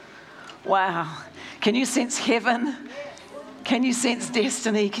Wow. Can you sense heaven? Can you sense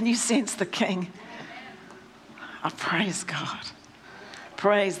destiny? Can you sense the King? I praise God.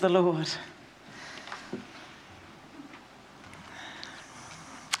 Praise the Lord.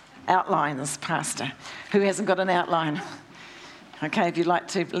 Outlines, Pastor. Who hasn't got an outline? Okay, if you'd like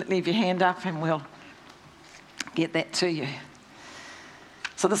to leave your hand up and we'll get that to you.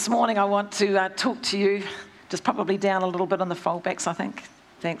 So this morning I want to talk to you, just probably down a little bit on the foldbacks, I think.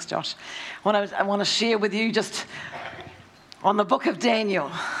 Thanks, Josh. I want to share with you just on the book of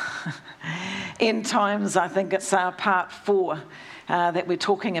Daniel. End times, I think it's part 4 that we're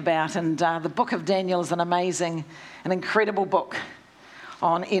talking about. And the book of Daniel is an incredible book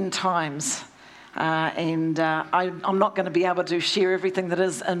on end times. I'm not going to be able to share everything that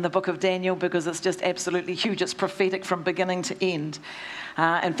is in the book of Daniel because it's just absolutely huge. It's prophetic from beginning to end.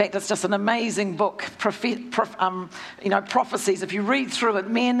 In fact, it's just an amazing book, prophecies. If you read through it,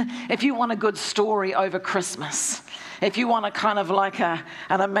 men, if you want a good story over Christmas, if you want a kind of like an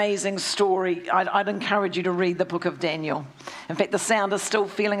amazing story, I'd encourage you to read the book of Daniel. In fact, the sound is still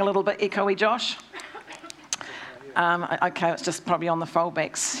feeling a little bit echoey, Josh. Okay, it's just probably on the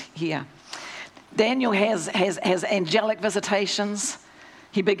foldbacks here. Daniel has angelic visitations.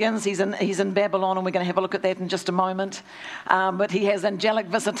 He begins, he's in Babylon, and we're going to have a look at that in just a moment. But he has angelic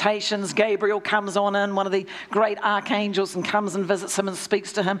visitations. Gabriel comes on in, one of the great archangels, and comes and visits him and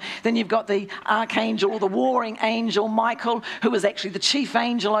speaks to him. Then you've got the archangel, or the warring angel, Michael, who is actually the chief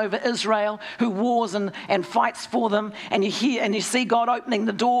angel over Israel, who wars and fights for them. And you hear and you see God opening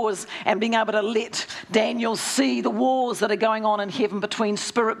the doors and being able to let Daniel see the wars that are going on in heaven between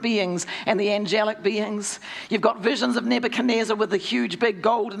spirit beings and the angelic beings. You've got visions of Nebuchadnezzar with the huge big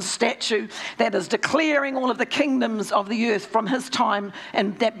golden statue that is declaring all of the kingdoms of the earth from his time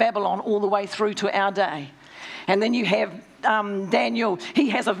in Babylon all the way through to our day. And then you have Daniel. He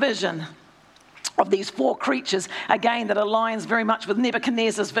has a vision of these 4 creatures, again, that aligns very much with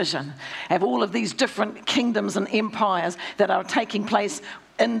Nebuchadnezzar's vision of all of these different kingdoms and empires that are taking place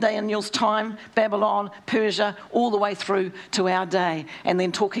in Daniel's time, Babylon, Persia, all the way through to our day. And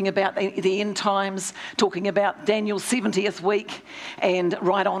then talking about the end times, talking about Daniel's 70th week, and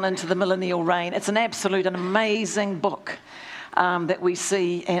right on into the millennial reign. It's an amazing book that we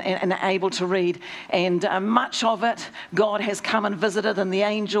see and are able to read. And much of it, God has come and visited, and the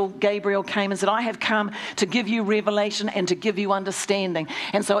angel Gabriel came and said, I have come to give you revelation and to give you understanding.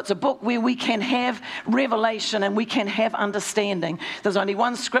 And so it's a book where we can have revelation and we can have understanding. There's only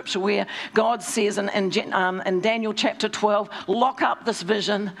one scripture where God says in Daniel chapter 12, lock up this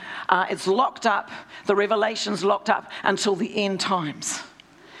vision. It's locked up, the revelation's locked up until the end times.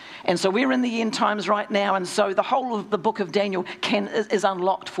 And so we're in the end times right now, and so the whole of the book of Daniel is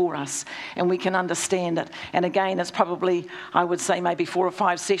unlocked for us, and we can understand it. And again, it's probably, I would say, maybe 4 or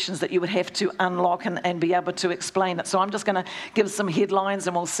 5 sessions that you would have to unlock and be able to explain it. So I'm just going to give some headlines,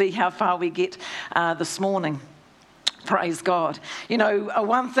 and we'll see how far we get this morning. Praise God. You know,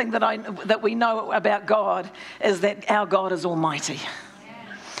 one thing that we know about God is that our God is almighty.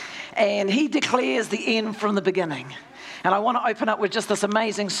 And he declares the end from the beginning. And I want to open up with just this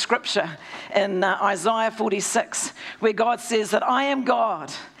amazing scripture in Isaiah 46, where God says that I am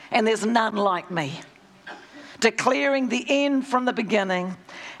God and there's none like me, declaring the end from the beginning,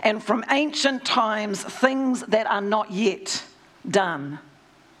 and from ancient times things that are not yet done,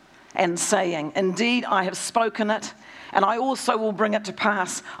 and saying, indeed, I have spoken it, and I also will bring it to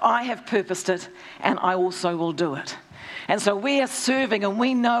pass. I have purposed it, and I also will do it. And so we are serving, and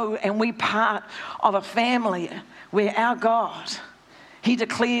we know, and we part of a family where our God, he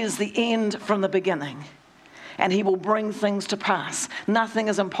declares the end from the beginning, and he will bring things to pass. Nothing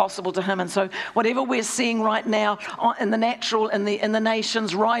is impossible to him. And so whatever we're seeing right now in the natural, in the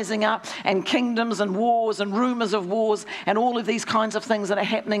nations rising up, and kingdoms and wars and rumors of wars and all of these kinds of things that are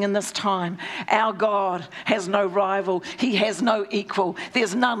happening in this time, our God has no rival. He has no equal.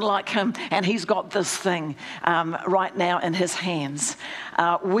 There's none like him, and he's got this thing right now in his hands.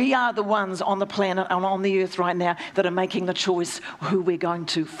 We are the ones on the planet and on the earth right now that are making the choice who we're going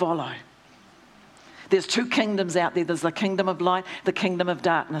to follow. There's 2 kingdoms out there. There's the kingdom of light, the kingdom of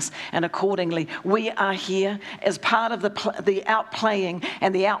darkness. And accordingly, we are here as part of the outplaying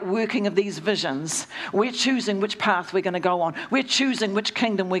and the outworking of these visions. We're choosing which path we're going to go on. We're choosing which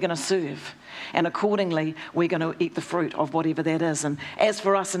kingdom we're going to serve. And accordingly, we're going to eat the fruit of whatever that is. And as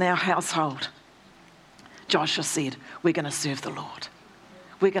for us in our household, Joshua said, we're going to serve the Lord.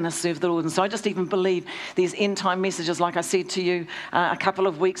 we're going to serve the Lord. And so I just even believe these end time messages, like I said to you a couple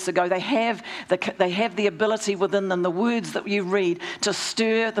of weeks ago, they have the ability within them, the words that you read, to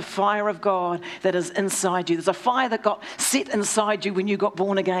stir the fire of God that is inside you. There's a fire that got set inside you when you got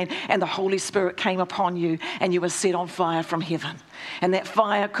born again and the Holy Spirit came upon you and you were set on fire from heaven. And that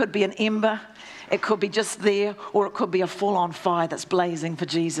fire could be an ember, it could be just there, or it could be a full-on fire that's blazing for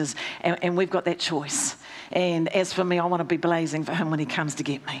Jesus. And we've got that choice. And as for me, I want to be blazing for him when he comes to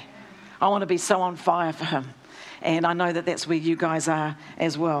get me. I want to be so on fire for him. And I know that that's where you guys are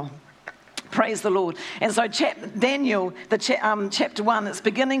as well. Praise the Lord. And so Daniel, chapter 1, it's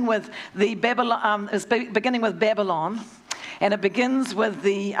beginning with Babylon, and it begins with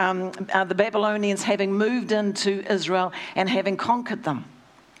the Babylonians having moved into Israel and having conquered them.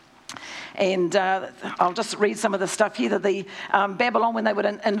 And I'll just read some of the stuff here. That the Babylon, when they would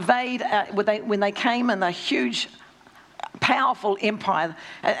invade, when they came in a huge, powerful empire,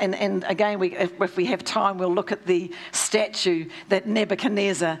 and again, if we have time, we'll look at the statue that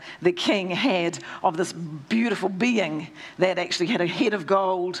Nebuchadnezzar, the king, had of this beautiful being that actually had a head of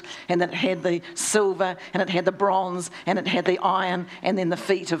gold, and that it had the silver, and it had the bronze, and it had the iron, and then the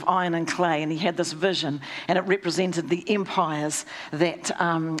feet of iron and clay. And he had this vision, and it represented the empires that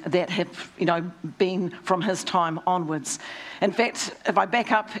have, been from his time onwards. In fact, if I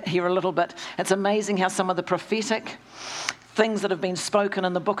back up here a little bit, it's amazing how some of the prophetic things that have been spoken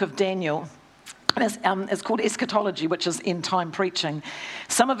in the book of Daniel, and it's called eschatology, which is end-time preaching.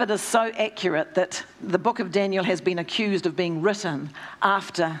 Some of it is so accurate that the book of Daniel has been accused of being written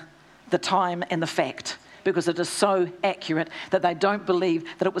after the time and the fact, because it is so accurate that they don't believe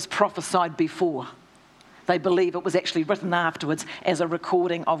that it was prophesied before. They believe it was actually written afterwards as a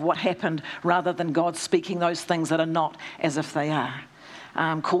recording of what happened, rather than God speaking those things that are not as if they are.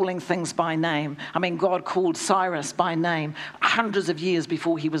 Calling things by name. I mean, God called Cyrus by name hundreds of years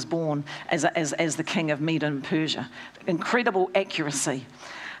before he was born as the king of Media and Persia. Incredible accuracy.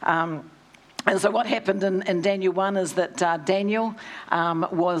 And so what happened in Daniel 1 is that Daniel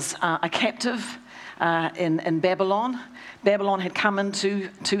was a captive in Babylon. Babylon had come into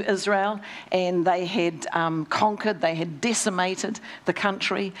Israel, and they had conquered, they had decimated the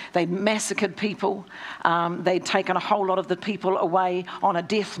country, they'd massacred people, they'd taken a whole lot of the people away on a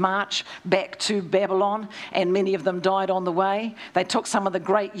death march back to Babylon, and many of them died on the way. They took some of the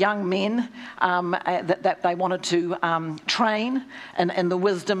great young men that they wanted to train in the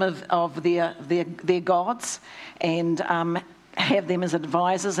wisdom of their gods, and have them as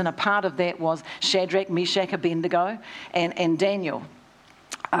advisors, and a part of that was Shadrach, Meshach, Abednego, and Daniel.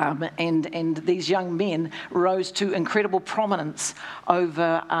 And these young men rose to incredible prominence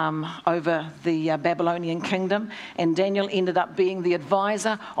over the Babylonian kingdom, and Daniel ended up being the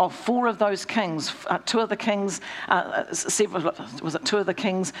advisor of four of those kings, two of the kings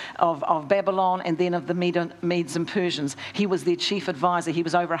of Babylon, and then of the Medes and Persians. He was their chief advisor. He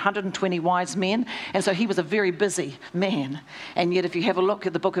was over 120 wise men, and so he was a very busy man. And yet, if you have a look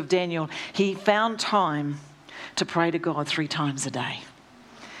at the book of Daniel, he found time to pray to God 3 times a day,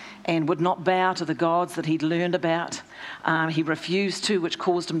 and would not bow to the gods that he'd learned about. He refused to, which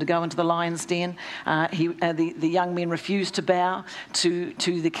caused him to go into the lion's den. The young men refused to bow to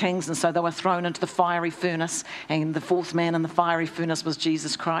the kings, and so they were thrown into the fiery furnace, and the fourth man in the fiery furnace was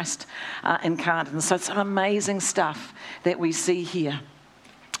Jesus Christ incarnate. And so it's some amazing stuff that we see here.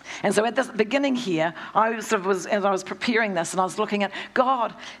 And so at the beginning here, as I was preparing this, and I was looking at,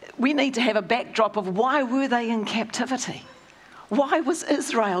 God, we need to have a backdrop of why were they in captivity? Why was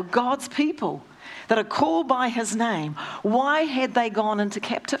Israel, God's people, that are called by his name, why had they gone into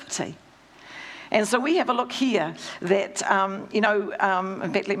captivity? And so we have a look here that,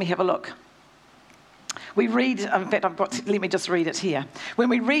 in fact, let me have a look. We read, let me just read it here. When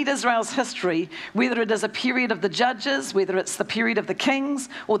we read Israel's history, whether it is a period of the judges, whether it's the period of the kings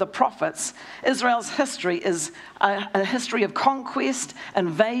or the prophets, Israel's history is a history of conquest,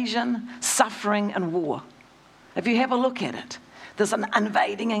 invasion, suffering, and war. If you have a look at it, this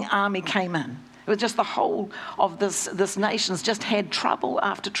invading army came in. It was just the whole of this nation's just had trouble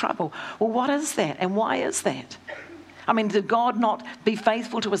after trouble. Well, what is that, and why is that? I mean, did God not be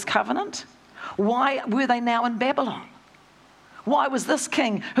faithful to his covenant? Why were they now in Babylon? Why was this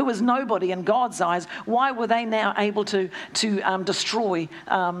king, who was nobody in God's eyes, why were they now able to destroy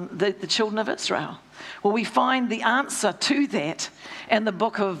the children of Israel? Well, we find the answer to that in the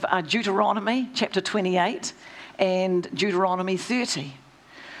book of Deuteronomy, chapter 28, and Deuteronomy 30,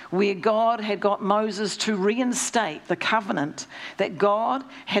 where God had got Moses to reinstate the covenant that God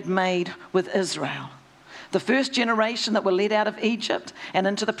had made with Israel. The first generation that were led out of Egypt and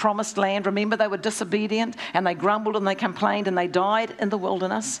into the promised land, remember, they were disobedient and they grumbled and they complained and they died in the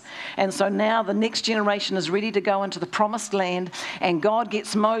wilderness. And so now the next generation is ready to go into the promised land, and God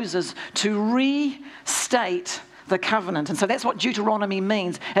gets Moses to restate the covenant. And so that's what Deuteronomy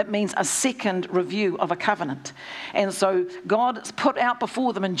means. It means a second review of a covenant. And so God put out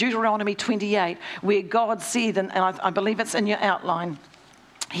before them in Deuteronomy 28, where God said, and I believe it's in your outline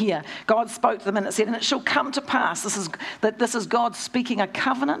here, God spoke to them and it said, and it shall come to pass, this is God speaking a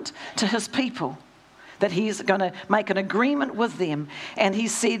covenant to his people, that he's going to make an agreement with them. And he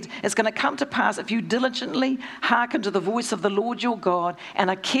said, it's going to come to pass if you diligently hearken to the voice of the Lord your God and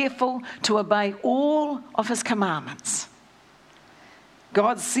are careful to obey all of his commandments.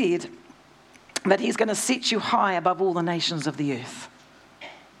 God said that he's going to set you high above all the nations of the earth.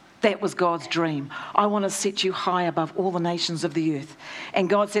 That was God's dream. I want to set you high above all the nations of the earth. And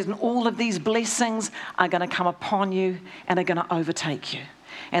God says, and all of these blessings are going to come upon you and are going to overtake you.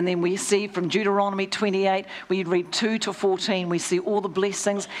 And then we see from Deuteronomy 28, where you read 2 to 14, we see all the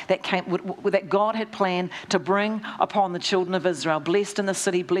blessings that that God had planned to bring upon the children of Israel. Blessed in the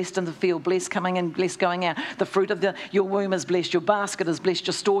city, blessed in the field, blessed coming in, blessed going out. The fruit of your womb is blessed, your basket is blessed,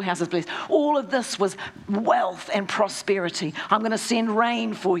 your storehouse is blessed. All of this was wealth and prosperity. I'm going to send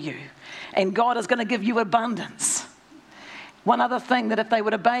rain for you, and God is going to give you abundance. One other thing, that if they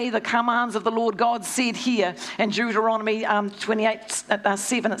would obey the commands of the Lord, God said here in Deuteronomy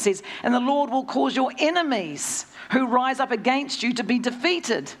 28:7, it says, and the Lord will cause your enemies who rise up against you to be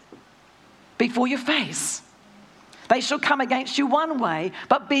defeated before your face. They shall come against you one way,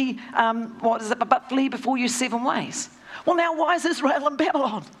 but but flee before you 7 ways. Well, now why is Israel in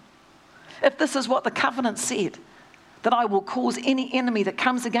Babylon? If this is what the covenant said, that I will cause any enemy that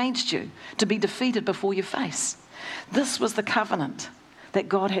comes against you to be defeated before your face. This was the covenant that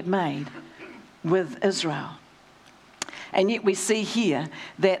God had made with Israel. And yet we see here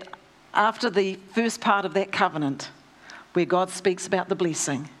that after the first part of that covenant, where God speaks about the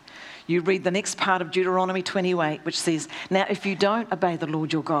blessing, you read the next part of Deuteronomy 28, which says, now if you don't obey the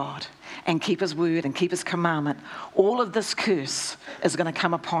Lord your God and keep his word and keep his commandment, all of this curse is going to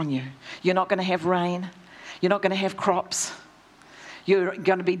come upon you. You're not going to have rain. You're not going to have crops. You're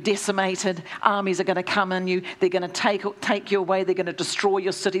going to be decimated. Armies are going to come in you. They're going to take you away. They're going to destroy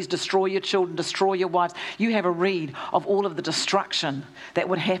your cities, destroy your children, destroy your wives. You have a read of all of the destruction that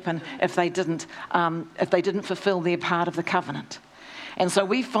would happen if they didn't fulfill their part of the covenant. And so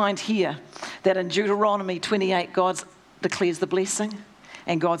we find here that in Deuteronomy 28, God declares the blessing,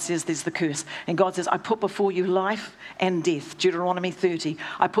 and God says there's the curse. And God says, I put before you life and death. Deuteronomy 30,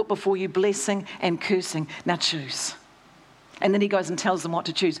 I put before you blessing and cursing. Now choose. And then he goes and tells them what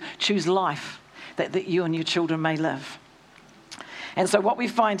to choose. Choose life, that you and your children may live. And so what we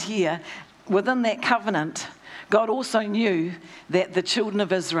find here, within that covenant, God also knew that the children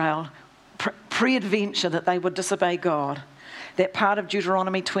of Israel, pre-adventure, that they would disobey God. That part of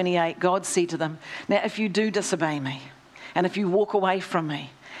Deuteronomy 28, God said to them, now if you do disobey me, and if you walk away from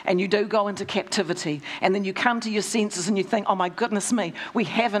me, and you do go into captivity, and then you come to your senses and you think, oh my goodness me, we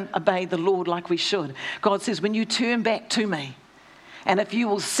haven't obeyed the Lord like we should. God says, when you turn back to me, and if you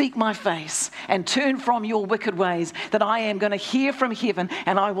will seek my face and turn from your wicked ways, that I am going to hear from heaven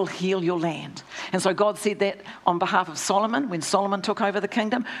and I will heal your land. And so God said that on behalf of Solomon. When Solomon took over the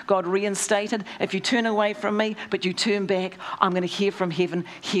kingdom, God reinstated, if you turn away from me, but you turn back, I'm going to hear from heaven,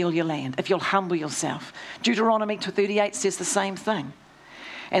 heal your land, if you'll humble yourself. Deuteronomy 38 says the same thing.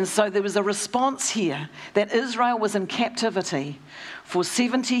 And so there was a response here that Israel was in captivity for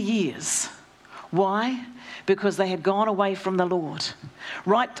 70 years. Why? Because they had gone away from the Lord.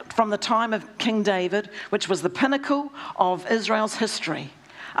 Right from the time of King David, which was the pinnacle of Israel's history.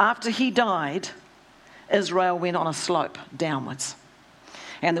 After he died, Israel went on a slope downwards.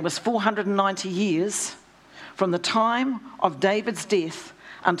 And there was 490 years from the time of David's death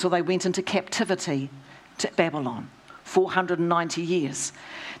until they went into captivity to Babylon. 490 years.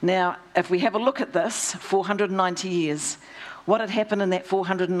 Now, if we have a look at this, 490 years, what had happened in that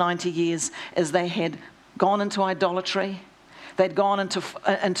 490 years is they had gone into idolatry. They'd gone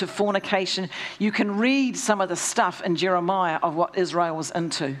into fornication. You can read some of the stuff in Jeremiah of what Israel was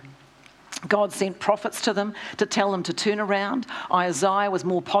into. God sent prophets to them to tell them to turn around. Isaiah was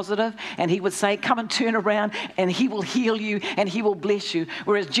more positive, and he would say, come and turn around and he will heal you and he will bless you.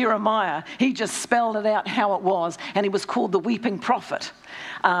 Whereas Jeremiah, he just spelled it out how it was, and he was called the weeping prophet.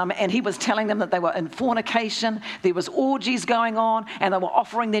 And he was telling them that they were in fornication, there was orgies going on, and they were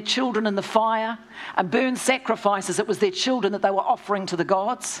offering their children in the fire and burnt sacrifices. It was their children that they were offering to the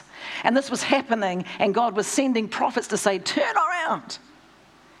gods. And this was happening, and God was sending prophets to say, turn around.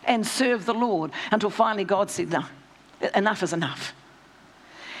 and serve the Lord, until finally God said, no, enough is enough.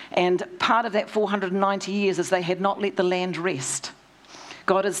 And part of that 490 years is they had not let the land rest.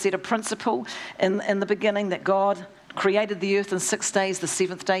 God had set a principle in the beginning that God created the earth in 6 days. The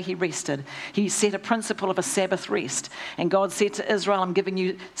seventh day he rested. He set a principle of a Sabbath rest. And God said to Israel, I'm giving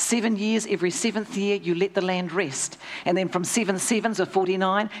you 7 years. Every seventh year you let the land rest. And then from 7 sevens of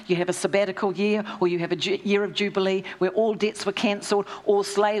 49, you have a sabbatical year, or you have a year of Jubilee where all debts were cancelled, all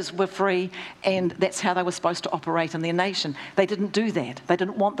slaves were free, and that's how they were supposed to operate in their nation. They didn't do that. They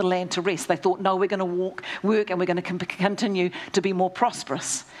didn't want the land to rest. They thought, no, we're going to work and we're going to continue to be more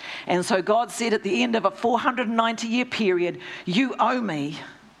prosperous. And so God said at the end of a 490-year period, you owe me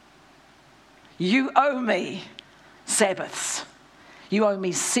Sabbaths. You owe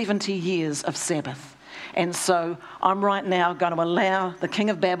me 70 years of Sabbath. And so I'm right now going to allow the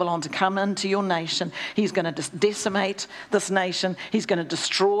king of Babylon to come into your nation. He's going to decimate this nation. He's going to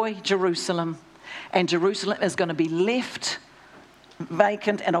destroy Jerusalem. And Jerusalem is going to be left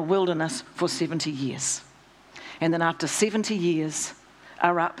vacant in a wilderness for 70 years. And then after 70 years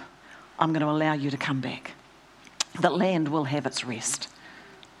are up, I'm going to allow you to come back. The land will have its rest.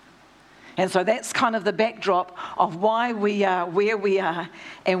 And so that's kind of the backdrop of why we are where we are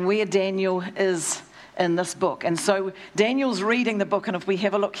and where Daniel is in this book. And so Daniel's reading the book, and if we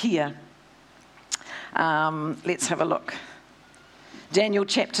have a look here, let's have a look. Daniel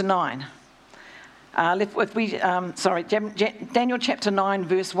chapter 9. Daniel chapter 9,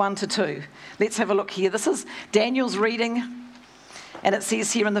 verse 1 to 2. Let's have a look here. This is Daniel's reading, and it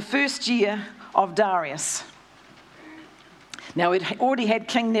says here, in the first year of Darius. Now, it already had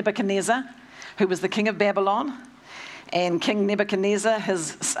King Nebuchadnezzar, who was the king of Babylon. And King Nebuchadnezzar,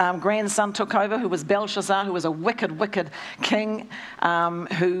 his grandson, took over, who was Belshazzar, who was a wicked, wicked king,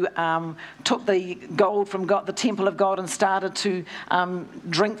 who took the gold from God, the temple of God, and started to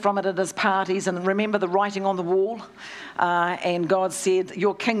drink from it at his parties. And remember the writing on the wall? And God said,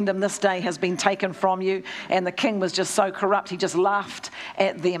 your kingdom this day has been taken from you. And the king was just so corrupt, he just laughed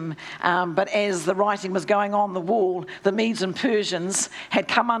at them. But as the writing was going on the wall, the Medes and Persians had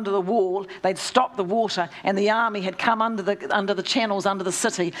come under the wall, they'd stopped the water, and the army had come under the channels under the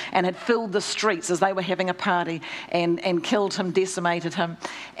city and had filled the streets as they were having a party, and killed him, decimated him,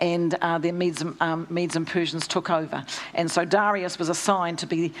 and their Medes and Persians took over. And so Darius was assigned to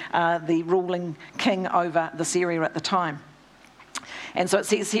be the ruling king over this area at the time. And so it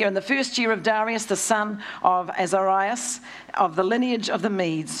says here, in the first year of Darius, the son of Azarias, of the lineage of the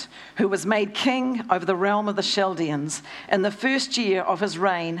Medes, who was made king over the realm of the Chaldeans, in the first year of his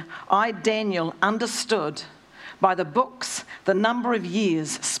reign, I, Daniel, understood by the books the number of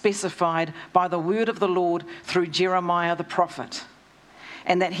years specified by the word of the Lord through Jeremiah the prophet,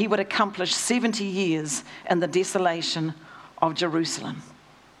 and that he would accomplish 70 years in the desolation of Jerusalem.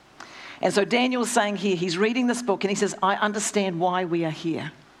 And so Daniel's saying here, he's reading this book, and he says, I understand why we are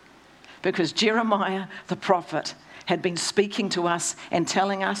here. Because Jeremiah the prophet had been speaking to us and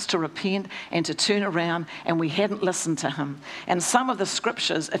telling us to repent and to turn around, and we hadn't listened to him. And some of the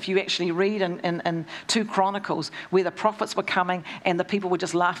scriptures, if you actually read in 2 Chronicles, where the prophets were coming and the people were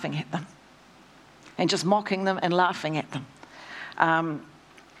just laughing at them and just mocking them and laughing at them.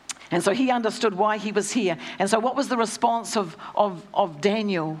 And so he understood why he was here. And so what was the response of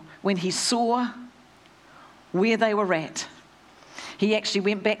Daniel when he saw where they were at? He actually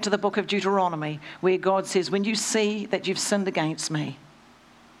went back to the book of Deuteronomy, where God says, when you see that you've sinned against me,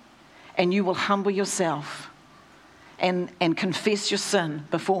 and you will humble yourself and confess your sin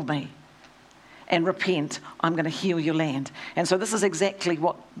before me and repent, I'm going to heal your land. And so this is exactly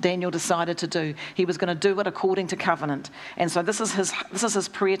what Daniel decided to do. He was going to do it according to covenant. And so this is his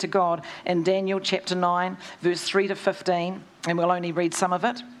prayer to God in Daniel chapter 9, verse 3 to 15, and we'll only read some of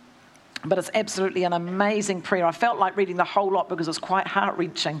it. But it's absolutely an amazing prayer. I felt like reading the whole lot because it's quite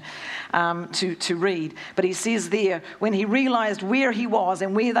heart-wrenching to read. But he says there, when he realized where he was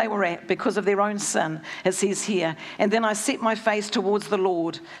and where they were at because of their own sin, it says here, and then I set my face towards the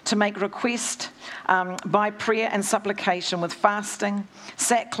Lord to make request by prayer and supplication with fasting,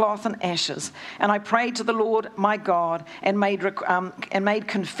 sackcloth and ashes. And I prayed to the Lord my God and made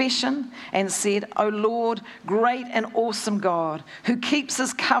confession and said, O Lord, great and awesome God, who keeps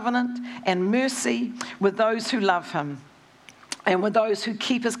his covenant and mercy with those who love him and with those who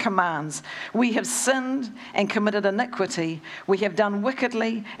keep his commands. We have sinned and committed iniquity. We have done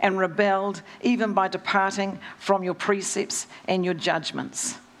wickedly and rebelled, even by departing from your precepts and your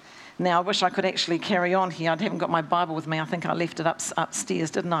judgments. Now, I wish I could actually carry on here. I haven't got my Bible with me. I think I left it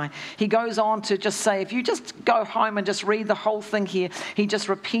upstairs, didn't I? He goes on to just say, if you just go home and just read the whole thing here, he just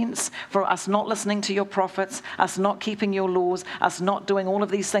repents for us not listening to your prophets, us not keeping your laws, us not doing all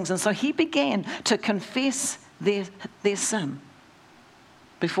of these things. And so he began to confess their sin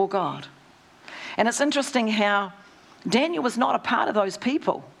before God. And it's interesting how Daniel was not a part of those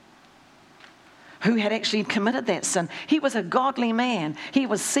people who had actually committed that sin. He was a godly man. He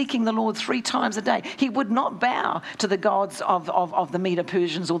was seeking the Lord 3 times a day. He would not bow to the gods of the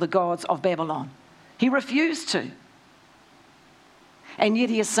Medo-Persians or the gods of Babylon. He refused to. And yet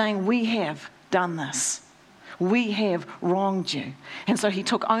he is saying, we have done this. We have wronged you. And so he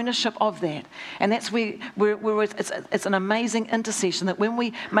took ownership of that. And that's where it's an amazing intercession, that when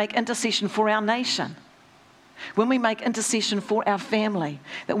we make intercession for our nation, when we make intercession for our family,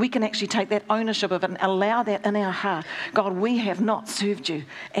 that we can actually take that ownership of it and allow that in our heart. God, we have not served you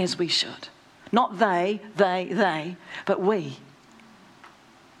as we should. Not they, but we.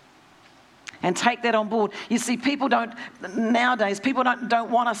 And take that on board. You see, nowadays, people don't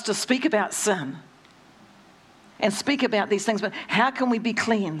want us to speak about sin and speak about these things, but how can we be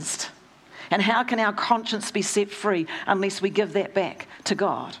cleansed? And how can our conscience be set free unless we give that back to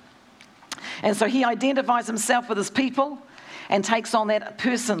God? And so he identifies himself with his people and takes on that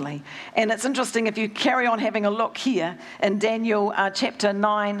personally. And it's interesting, if you carry on having a look here in Daniel chapter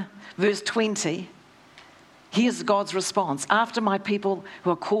 9, verse 20, here's God's response. After my people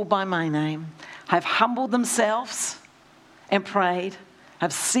who are called by my name have humbled themselves and prayed,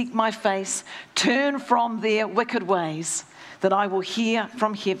 have sought my face, turn from their wicked ways, that I will hear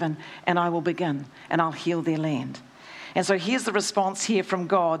from heaven and I will begin and I'll heal their land. And so here's the response here from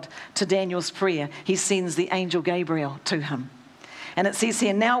God to Daniel's prayer. He sends the angel Gabriel to him. And it says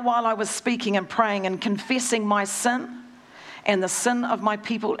here, now while I was speaking and praying and confessing my sin and the sin of my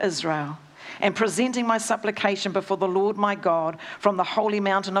people Israel, and presenting my supplication before the Lord my God from the holy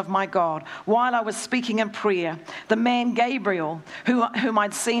mountain of my God, while I was speaking in prayer, the man Gabriel, whom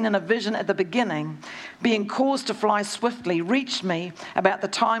I'd seen in a vision at the beginning, being caused to fly swiftly, reached me about the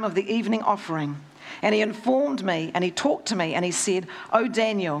time of the evening offering. And he informed me, and he talked to me, and he said, O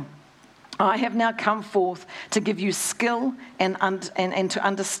Daniel, I have now come forth to give you skill and to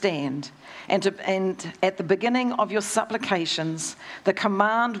understand. And at the beginning of your supplications, the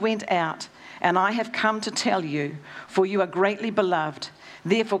command went out, and I have come to tell you, for you are greatly beloved.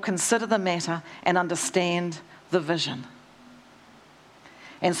 Therefore consider the matter and understand the vision.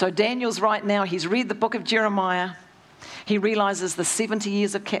 And so Daniel's right now, he's read the book of Jeremiah. He realizes the 70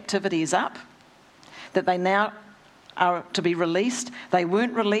 years of captivity is up, that they now are to be released. They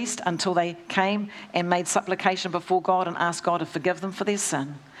weren't released until they came and made supplication before God and asked God to forgive them for their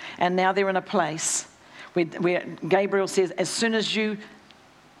sin. And now they're in a place where Gabriel says, as soon as you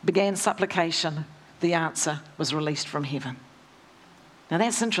began supplication, the answer was released from heaven. Now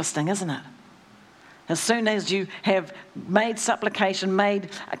that's interesting, isn't it? As soon as you have made supplication, made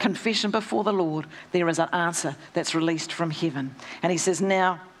a confession before the Lord, there is an answer that's released from heaven. And he says,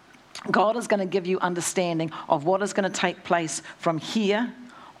 now, God is going to give you understanding of what is going to take place from here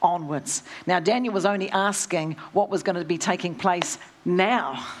onwards. Now, Daniel was only asking what was going to be taking place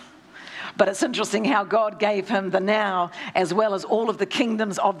now. But it's interesting how God gave him the now as well as all of the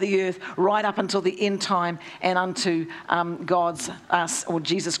kingdoms of the earth right up until the end time and unto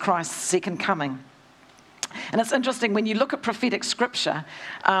Jesus Christ's second coming. And it's interesting when you look at prophetic scripture,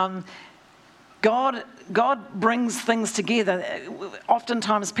 God brings things together.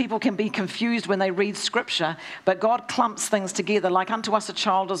 Oftentimes people can be confused when they read scripture, but God clumps things together, like unto us a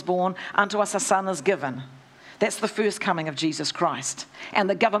child is born, unto us a son is given. That's the first coming of Jesus Christ. And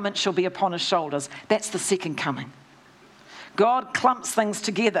the government shall be upon his shoulders. That's the second coming. God clumps things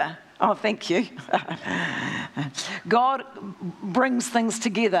together. Oh, thank you. God brings things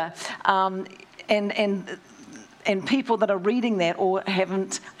together, and people that are reading that or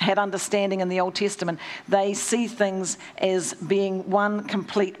haven't had understanding in the Old Testament, they see things as being one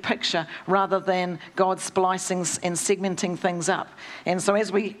complete picture rather than God splicing and segmenting things up. And so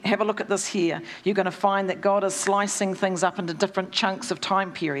as we have a look at this here, you're going to find that God is slicing things up into different chunks of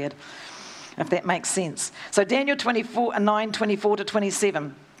time period, if that makes sense. So Daniel 9:24 to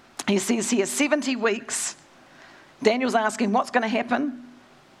 27, he says here, 70 weeks. Daniel's asking what's going to happen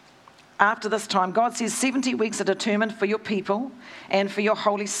after this time. God says 70 weeks are determined for your people and for your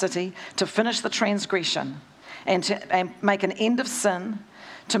holy city to finish the transgression and make an end of sin,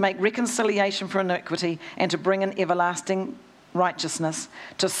 to make reconciliation for iniquity, and to bring in everlasting righteousness,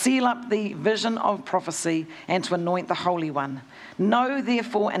 to seal up the vision of prophecy, and to anoint the Holy One. Know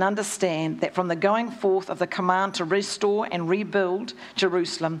therefore and understand that from the going forth of the command to restore and rebuild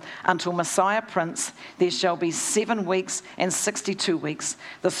Jerusalem until Messiah Prince, there shall be 7 weeks and 62 weeks.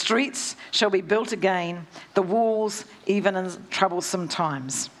 The streets shall be built again, the walls even in troublesome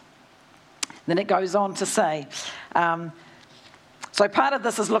times. Then it goes on to say, so part of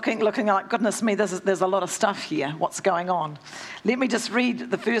this is looking like, goodness me, there's a lot of stuff here. What's going on? Let me just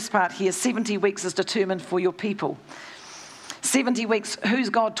read the first part here. 70 weeks is determined for your people. 70 weeks, who's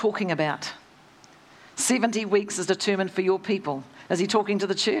God talking about? 70 weeks is determined for your people. Is he talking to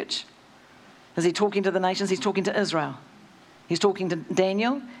the church? Is he talking to the nations? He's talking to Israel. He's talking to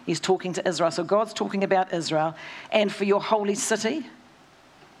Daniel. He's talking to Israel. So God's talking about Israel. And for your holy city,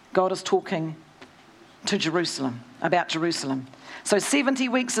 God is talking to Jerusalem, about Jerusalem. So 70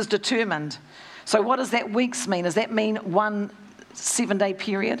 weeks is determined. So what does that weeks mean? Does that mean 1 7-day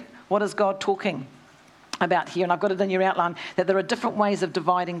period? What is God talking about here? And I've got it in your outline that there are different ways of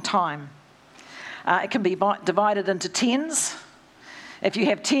dividing time. It can be divided into tens. If you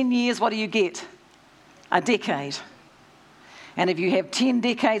have 10 years, what do you get? A decade. And if you have 10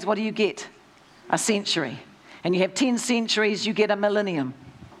 decades, what do you get? A century. And you have 10 centuries, you get a millennium.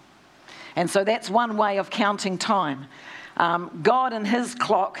 And so that's one way of counting time. God in his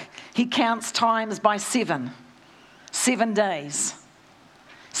clock, he counts times by 7. 7 days.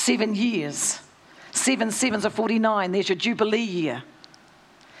 7 years. 7 sevens are 49. There's your Jubilee year.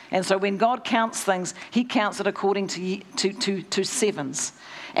 And so when God counts things, he counts it according to sevens.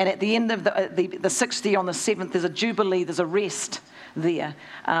 And at the end of the sixth year on the 7th, there's a Jubilee, there's a rest there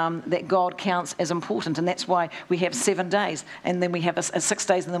that God counts as important. And that's why we have 7 days. And then we have a 6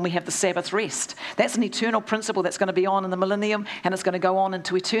 days, and then we have the Sabbath rest. That's an eternal principle that's going to be on in the millennium, and it's going to go on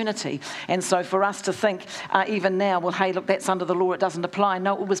into eternity. And so for us to think even now, well, hey, look, that's under the law, it doesn't apply.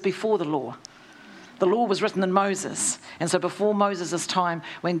 No, it was before the law. The law was written in Moses. And so before Moses' time,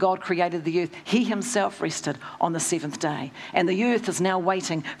 when God created the earth, he himself rested on the 7th day. And the earth is now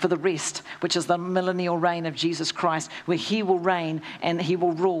waiting for the rest, which is the millennial reign of Jesus Christ, where he will reign and he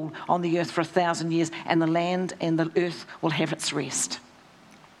will rule on the earth for 1,000 years, and the land and the earth will have its rest.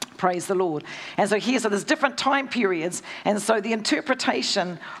 Praise the Lord. And so there's different time periods. And so the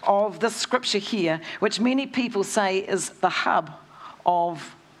interpretation of this scripture here, which many people say is the hub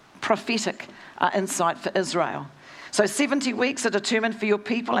of prophetic insight for Israel. So 70 weeks are determined for your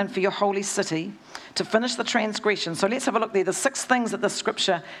people and for your holy city to finish the transgression. So let's have a look there. The 6 things that the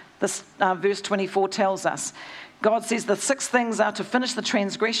scripture, this verse 24 tells us. God says the 6 things are to finish the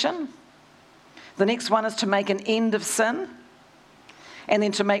transgression. The next one is to make an end of sin. And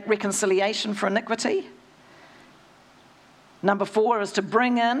then to make reconciliation for iniquity. Number 4 is to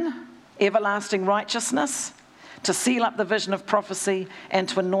bring in everlasting righteousness, to seal up the vision of prophecy, and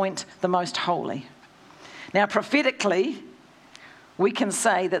to anoint the most holy. Now, prophetically, we can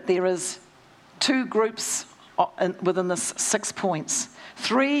say that there is 2 groups within this 6 points.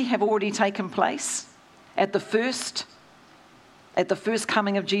 3 have already taken place at the first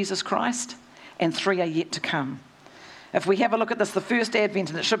coming of Jesus Christ, and 3 are yet to come. If we have a look at this, the first advent,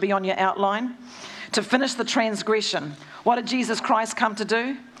 and it should be on your outline, to finish the transgression. What did Jesus Christ come to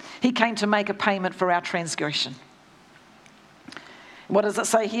do? He came to make a payment for our transgression. What does it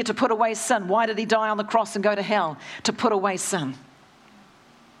say here? To put away sin. Why did he die on the cross and go to hell? To put away sin.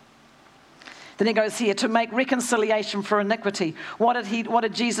 Then he goes here, to make reconciliation for iniquity. What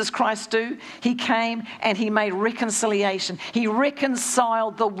did Jesus Christ do? He came and he made reconciliation. He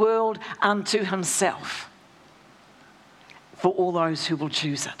reconciled the world unto himself for all those who will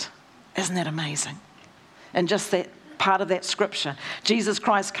choose it. Isn't that amazing? And just that part of that scripture. Jesus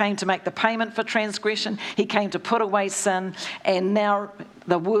Christ came to make the payment for transgression. He came to put away sin, and now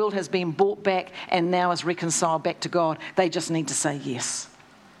the world has been brought back and now is reconciled back to God. They just need to say yes.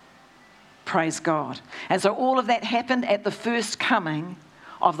 Praise God. And so all of that happened at the first coming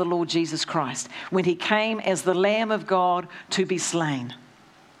of the Lord Jesus Christ, when he came as the Lamb of God to be slain.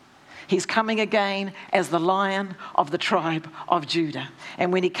 He's coming again as the Lion of the tribe of Judah.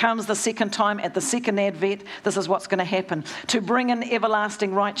 And when he comes the second time at the second advent, this is what's going to happen. To bring in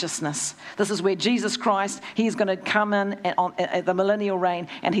everlasting righteousness. This is where Jesus Christ, he's going to come in at the millennial reign,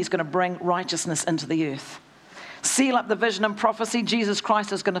 and he's going to bring righteousness into the earth. Seal up the vision and prophecy. Jesus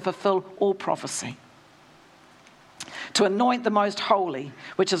Christ is going to fulfill all prophecy. To anoint the most holy,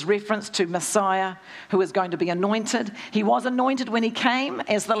 which is reference to Messiah, who is going to be anointed. He was anointed when he came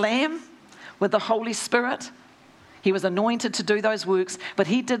as the Lamb with the Holy Spirit. He was anointed to do those works, but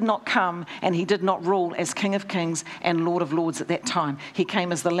he did not come and he did not rule as King of Kings and Lord of Lords at that time. He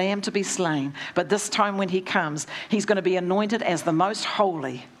came as the Lamb to be slain. But this time when he comes, he's going to be anointed as the most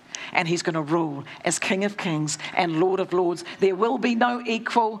holy, and he's going to rule as King of Kings and Lord of Lords. There will be no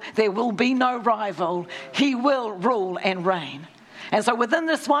equal. There will be no rival. He will rule and reign. And so within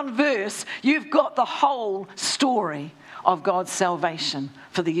this one verse, you've got the whole story of God's salvation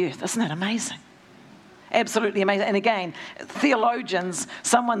for the earth. Isn't that amazing? Absolutely amazing. And again, theologians,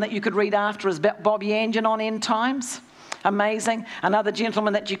 someone that you could read after is Bob Yandian on End Times. Amazing. Another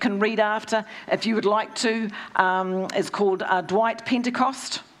gentleman that you can read after, if you would like to, is called Dwight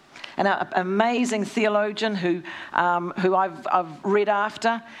Pentecost. An amazing theologian who I've read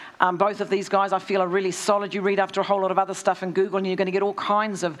after. Both of these guys I feel are really solid. You read after a whole lot of other stuff in Google and you're going to get all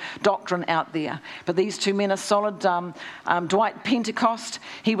kinds of doctrine out there. But these two men are solid. Dwight Pentecost,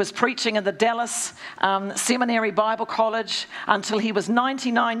 he was preaching in the Dallas Seminary Bible College until he was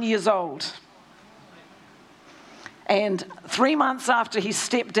 99 years old. And 3 months after he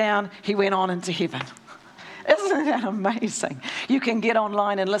stepped down, he went on into heaven. Isn't that amazing? You can get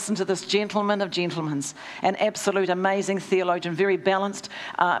online and listen to this gentleman of gentlemen, an absolute amazing theologian, very balanced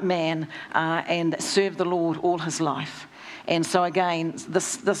man, and served the Lord all his life. And so again,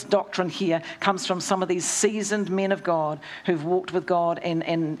 this doctrine here comes from some of these seasoned men of God who've walked with God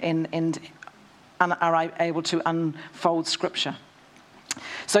and are able to unfold Scripture.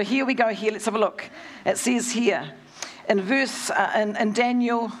 So here we go here. Let's have a look. It says here in verse in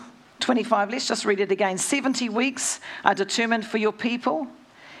Daniel 25, let's just read it again. 70 weeks are determined for your people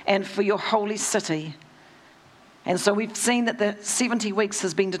and for your holy city. And so we've seen that the 70 weeks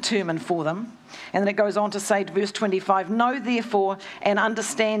has been determined for them. And then it goes on to say, verse 25, know therefore and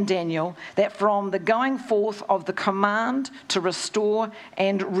understand, Daniel, that from the going forth of the command to restore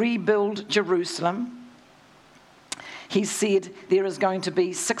and rebuild Jerusalem, he said there is going to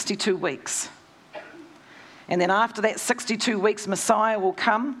be 62 weeks. And then after that 62 weeks, Messiah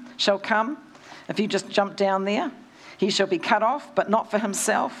shall come. If you just jump down there, he shall be cut off, but not for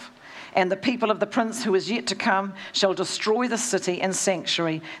himself. And the people of the prince who is yet to come shall destroy the city and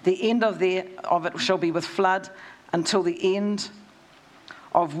sanctuary. The end of it shall be with flood until the end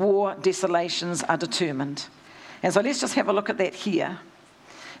of war desolations are determined. And so let's just have a look at that here.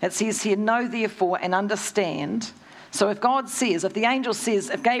 It says here, know therefore and understand. So if God says, if the angel says,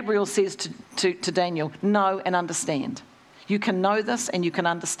 if Gabriel says to Daniel, know and understand, you can know this and you can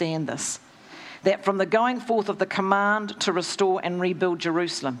understand this, that from the going forth of the command to restore and rebuild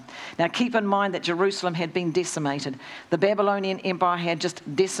Jerusalem. Now keep in mind that Jerusalem had been decimated. The Babylonian Empire had just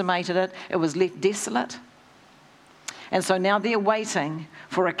decimated it. It was left desolate. And so now they're waiting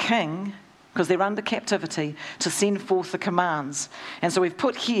for a king, because they're under captivity, to send forth the commands. And so we've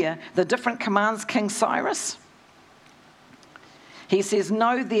put here the different commands. King Cyrus, he says,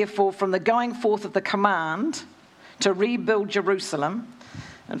 know therefore from the going forth of the command to rebuild Jerusalem.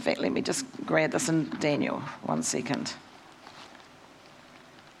 In fact, let me just grab this in Daniel, 1 second,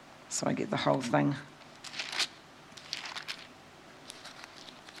 so I get the whole thing.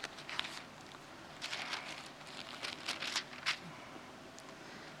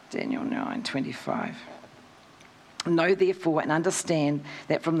 Daniel 9:25. Know therefore and understand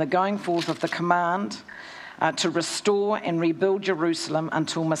that from the going forth of the command to restore and rebuild Jerusalem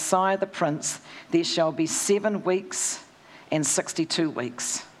until Messiah the Prince, there shall be 7 weeks and 62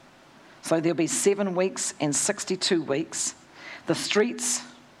 weeks. So there'll be 7 weeks and 62 weeks. The streets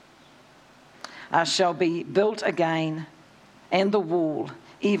shall be built again, and the wall,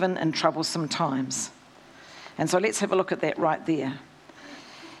 even in troublesome times. And so let's have a look at that right there.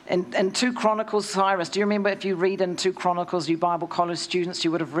 In 2 Chronicles, Cyrus, do you remember, if you read in 2 Chronicles, you Bible college students,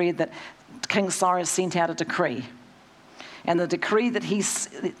 you would have read that King Cyrus sent out a decree. And the decree that he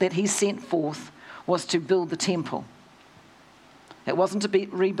sent forth was to build the temple. It wasn't to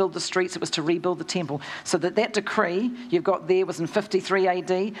rebuild the streets, it was to rebuild the temple. So that decree you've got there was in 53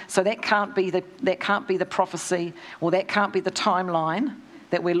 AD. So that can't be the prophecy, or that can't be the timeline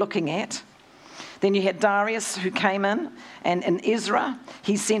that we're looking at. Then you had Darius who came in, and in Ezra,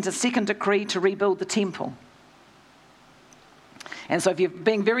 he sent a second decree to rebuild the temple. And so if you're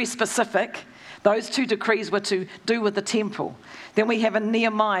being very specific, those 2 decrees were to do with the temple. Then we have in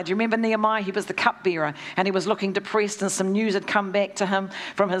Nehemiah. Do you remember Nehemiah? He was the cupbearer, and he was looking depressed, and some news had come back to him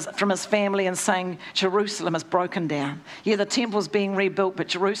from his family and saying, Jerusalem is broken down. Yeah, the temple's being rebuilt, but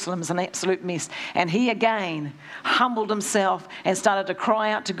Jerusalem is an absolute mess. And he again humbled himself and started to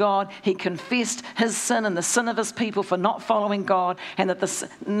cry out to God. He confessed his sin and the sin of his people for not following God, and that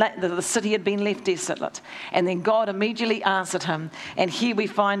the city had been left desolate. And then God immediately answered him. And here we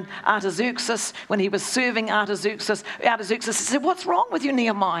find Artaxerxes, when he was serving Artaxerxes said, "What's wrong with you,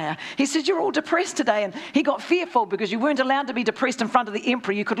 Nehemiah?" He said, "You're all depressed today." And he got fearful because you weren't allowed to be depressed in front of the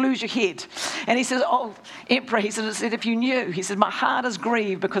emperor. You could lose your head. And he says, "Oh, emperor," he said, "if you knew," he said, "my heart is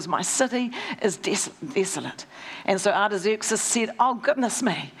grieved because my city is desolate." And so Artaxerxes said, "Oh, goodness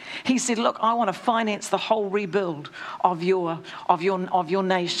me." He said, "Look, I want to finance the whole rebuild of your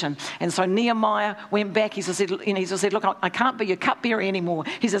nation." And so Nehemiah went back. He said, "Look, I can't be your cupbearer anymore."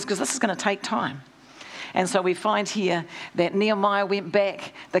 He says, "because this is going to take time." And so we find here that Nehemiah went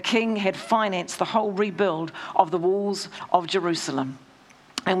back. The king had financed the whole rebuild of the walls of Jerusalem.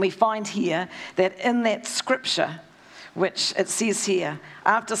 And we find here that in that scripture, which it says here,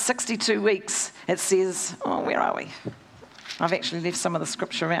 after 62 weeks, it says, where are we? I've actually left some of the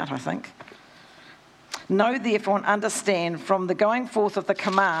scripture out, I think. "Know therefore and understand from the going forth of the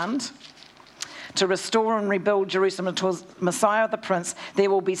command to restore and rebuild Jerusalem until Messiah the Prince, there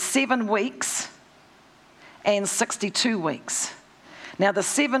will be 7 weeks and 62 weeks. Now the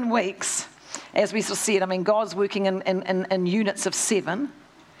 7 weeks, as we said, God's working in units of 7.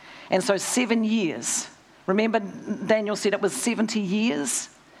 And so 7 years. Remember, Daniel said it was 70 years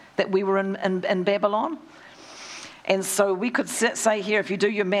that we were in Babylon. And so we could say here, if you do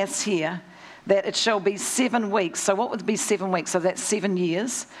your maths here, that it shall be 7 weeks. So what would be 7 weeks? So that's 7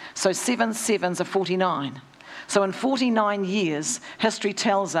 years. So 7 sevens are 49. So in 49 years, history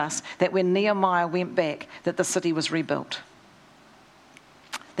tells us that when Nehemiah went back, that the city was rebuilt.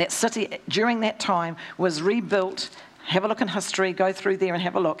 That city, during that time, was rebuilt. Have a look in history, go through there and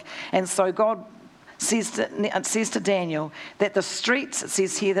have a look. And so God says to Daniel that the streets, it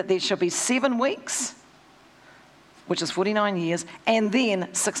says here that there shall be 7 weeks, which is 49 years, and then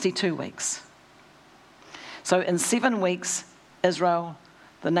 62 weeks. So in 7 weeks, Israel,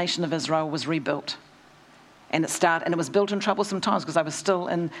 the nation of Israel, was rebuilt. And it was built in troublesome times because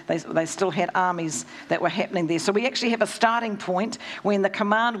they still had armies that were happening there. So we actually have a starting point when the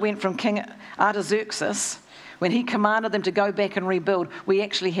command went from King Artaxerxes, when he commanded them to go back and rebuild. We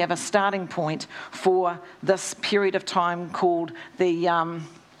actually have a starting point for this period of time called the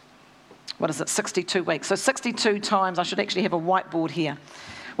 62 weeks. So 62 times, I should actually have a whiteboard here.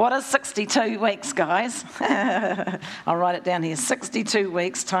 What is 62 weeks, guys? I'll write it down here. 62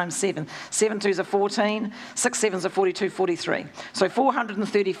 weeks times 7. 7 twos are 14. 6 sevens are 42, 43. So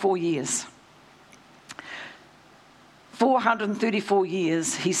 434 years. 434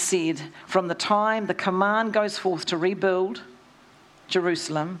 years, he said, from the time the command goes forth to rebuild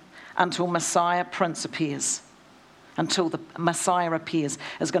Jerusalem until Messiah Prince appears. Until the Messiah appears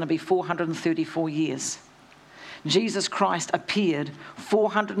is going to be 434 years. Jesus Christ appeared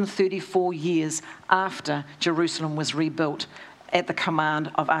 434 years after Jerusalem was rebuilt at the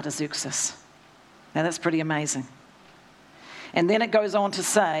command of Artaxerxes. Now that's pretty amazing. And then it goes on to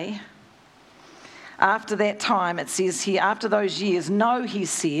say, after that time, it says here, after those years, know, he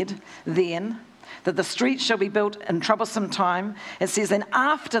said, then, that the streets shall be built in troublesome time. It says, then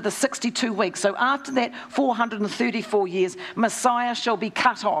after the 62 weeks, so after that 434 years, Messiah shall be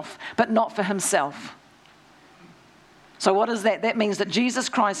cut off, but not for himself. So what is that? That means that Jesus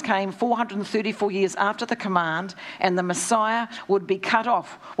Christ came 434 years after the command, and the Messiah would be cut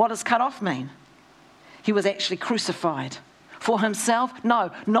off. What does cut off mean? He was actually crucified. For himself?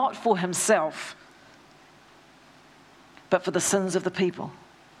 No, not for himself, but for the sins of the people.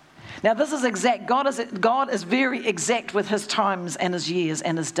 Now this is exact. God is very exact with his times and his years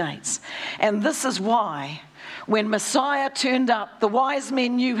and his dates. And this is why when Messiah turned up, the wise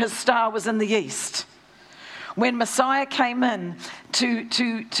men knew his star was in the east. When Messiah came in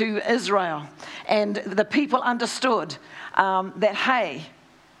to Israel and the people understood that, hey,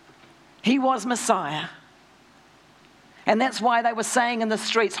 he was Messiah. And that's why they were saying in the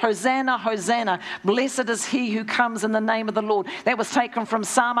streets, Hosanna, Hosanna, blessed is he who comes in the name of the Lord. That was taken from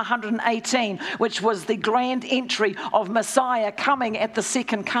Psalm 118, which was the grand entry of Messiah coming at the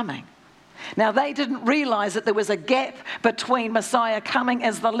second coming. Now, they didn't realize that there was a gap between Messiah coming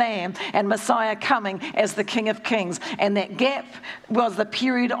as the Lamb and Messiah coming as the King of Kings. And that gap was the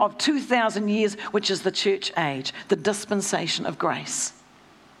period of 2,000 years, which is the church age, the dispensation of grace.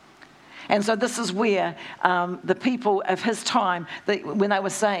 And so this is where the people of his time, when they were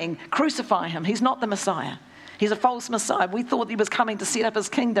saying, crucify him, he's not the Messiah. He's a false Messiah. We thought he was coming to set up his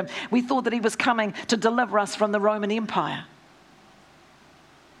kingdom. We thought that he was coming to deliver us from the Roman Empire.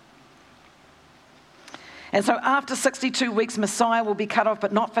 And so after 62 weeks, Messiah will be cut off,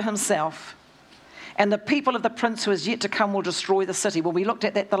 but not for himself. And the people of the prince who is yet to come will destroy the city. Well, we looked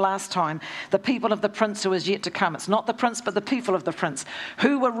at that the last time. The people of the prince who is yet to come. It's not the prince, but the people of the prince.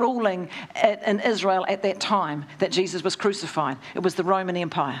 Who were ruling in Israel at that time that Jesus was crucified? It was the Roman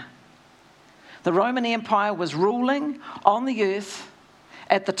Empire. The Roman Empire was ruling on the earth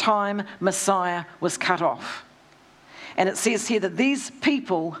at the time Messiah was cut off. And it says here that these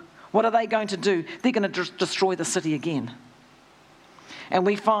people, what are they going to do? They're going to destroy the city again. And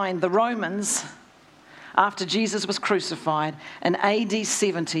we find the Romans, after Jesus was crucified, in AD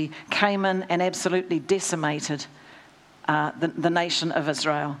 70, came in and absolutely decimated the nation of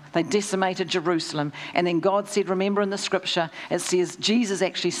Israel. They decimated Jerusalem. And then God said, remember in the scripture, it says, Jesus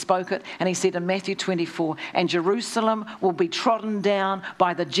actually spoke it, and he said in Matthew 24, and Jerusalem will be trodden down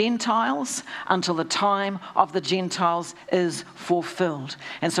by the Gentiles until the time of the Gentiles is fulfilled.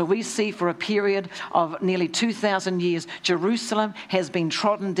 And so we see for a period of nearly 2,000 years, Jerusalem has been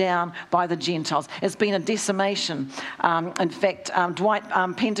trodden down by the Gentiles. It's been a decimation. In fact, Dwight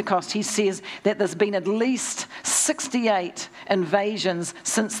Pentecost, he says that there's been at least 68 invasions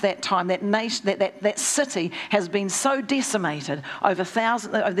since that time. That nation, that city has been so decimated over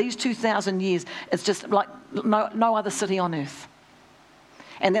these 2,000 years. It's just like no other city on earth.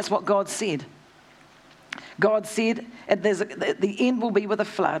 And that's what God said. God said the end will be with a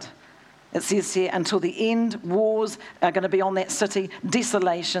flood. It says here, until the end, wars are going to be on that city.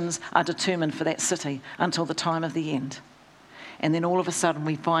 Desolations are determined for that city until the time of the end. And then all of a sudden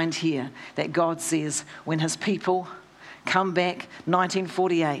we find here that God says when his people come back,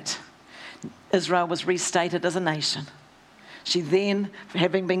 1948, Israel was restated as a nation. She then,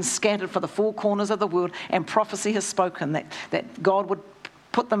 having been scattered for the four corners of the world, and prophecy has spoken that God would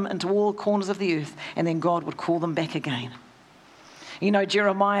put them into all corners of the earth, and then God would call them back again. You know,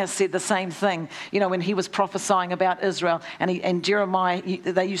 Jeremiah said the same thing, you know, when he was prophesying about Israel. And Jeremiah,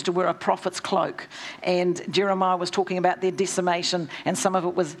 they used to wear a prophet's cloak. And Jeremiah was talking about their decimation, and some of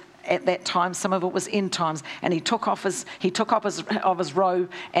it was at that time, some of it was end times. And he took off his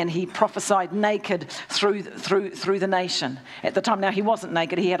robe, and he prophesied naked through the nation at the time. Now, he wasn't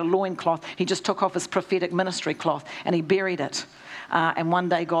naked. He had a loincloth. He just took off his prophetic ministry cloth, and he buried it. And one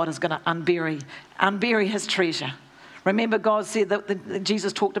day God is going to unbury his treasure. Remember, God said that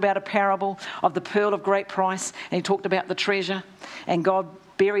Jesus talked about a parable of the pearl of great price, and he talked about the treasure, and God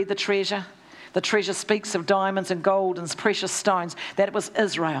buried the treasure. The treasure speaks of diamonds and gold and precious stones. That was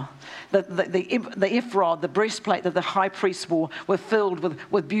Israel. The ephod, the breastplate that the high priest wore, were filled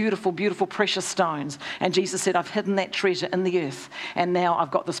with beautiful, beautiful precious stones. And Jesus said, I've hidden that treasure in the earth, and now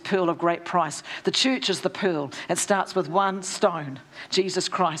I've got this pearl of great price. The church is the pearl. It starts with one stone, Jesus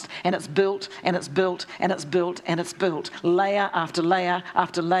Christ, and it's built, and it's built, and it's built, and it's built, layer after layer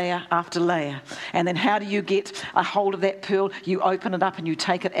after layer after layer. And then how do you get a hold of that pearl? You open it up and you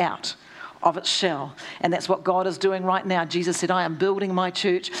take it out of its shell. And that's what God is doing right now. Jesus said, I am building my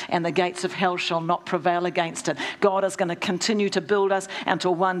church, and the gates of hell shall not prevail against it. God is going to continue to build us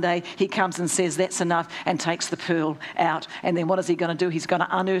until one day he comes and says that's enough and takes the pearl out. And then what is he going to do? He's going to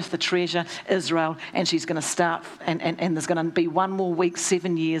unearth the treasure, Israel, and she's going to start, and there's going to be one more week,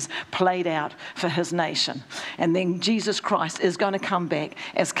 7 years played out for his nation. And then Jesus Christ is going to come back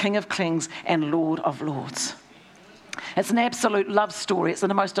as King of Kings and Lord of Lords. It's an absolute love story. It's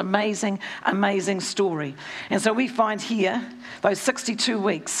the most amazing, amazing story. And so we find here those 62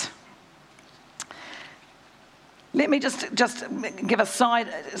 weeks. Let me just give a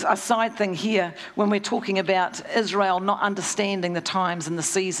side thing here when we're talking about Israel not understanding the times and the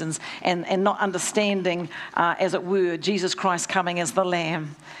seasons, and not understanding, as it were, Jesus Christ coming as the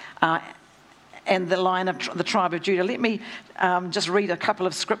Lamb. And the line of the tribe of Judah. Let me just read a couple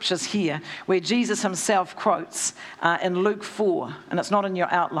of scriptures here where Jesus himself quotes in Luke 4, and it's not in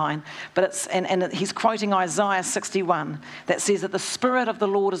your outline, but it's and he's quoting Isaiah 61 that says that the Spirit of the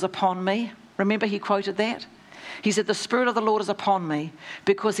Lord is upon me. Remember, he quoted that? He said, the Spirit of the Lord is upon me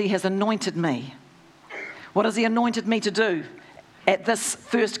because he has anointed me. What has he anointed me to do at this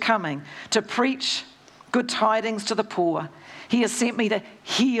first coming? To preach good tidings to the poor. He has sent me to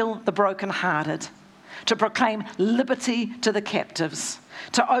heal the brokenhearted, to proclaim liberty to the captives,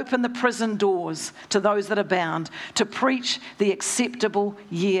 to open the prison doors to those that are bound, to preach the acceptable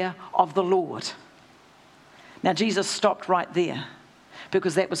year of the Lord. Now, Jesus stopped right there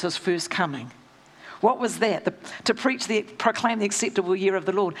because that was his first coming. What was that? To proclaim the acceptable year of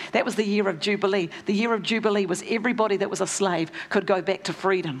the Lord. That was the year of Jubilee. The year of Jubilee was everybody that was a slave could go back to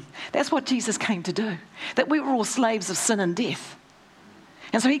freedom. That's what Jesus came to do. That we were all slaves of sin and death.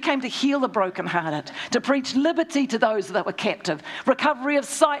 And so he came to heal the brokenhearted, to preach liberty to those that were captive, recovery of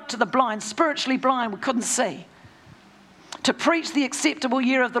sight to the blind, spiritually blind, we couldn't see. To preach the acceptable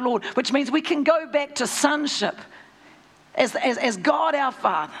year of the Lord, which means we can go back to sonship as God our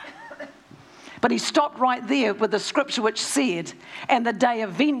Father. But he stopped right there with the scripture which said, and the day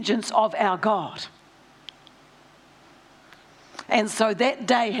of vengeance of our God. And so that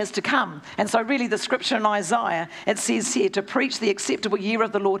day has to come. And so really the scripture in Isaiah, it says here, to preach the acceptable year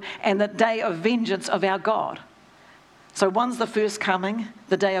of the Lord and the day of vengeance of our God. So one's the first coming,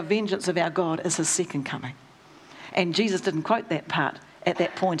 the day of vengeance of our God is his second coming. And Jesus didn't quote that part at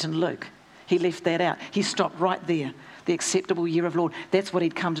that point in Luke. He left that out. He stopped right there, the acceptable year of the Lord. That's what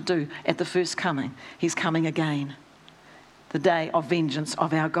he'd come to do at the first coming. He's coming again, the day of vengeance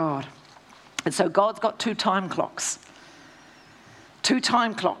of our God. And so God's got two time clocks. Two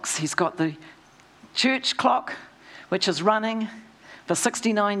time clocks. He's got the church clock, which is running for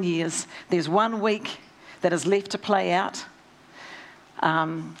 69 years. There's 1 week that is left to play out.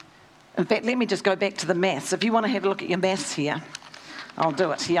 In fact, let me just go back to the maths. If you want to have a look at your maths here, I'll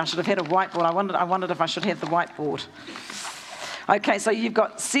do it. Here, I should have had a whiteboard. I wondered if I should have the whiteboard. Okay, so you've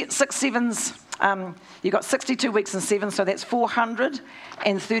got 6 sevens. You've got 62 weeks and 7, so that's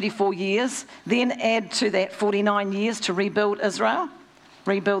 434 years. Then add to that 49 years to rebuild Israel,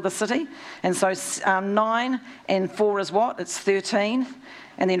 rebuild the city. And so 9 and 4 is what? It's 13.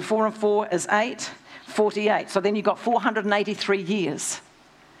 And then 4 and 4 is 8, 48. So then you've got 483 years.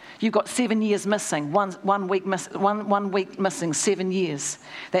 You've got 7 years missing, one week missing, 7 years.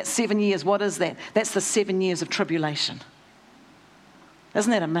 That's 7 years, what is that? That's the 7 years of tribulation.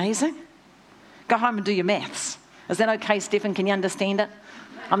 Isn't that amazing? Go home and do your maths. Is that okay, Stephen? Can you understand it?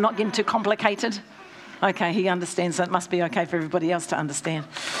 I'm not getting too complicated? Okay, he understands, so it must be okay for everybody else to understand.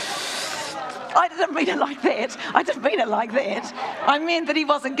 I didn't mean it like that. I meant that he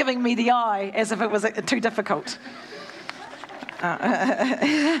wasn't giving me the eye as if it was too difficult.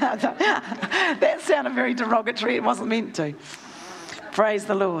 That sounded very derogatory. It wasn't meant to. Praise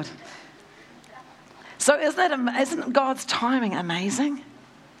the Lord. So isn't God's timing amazing?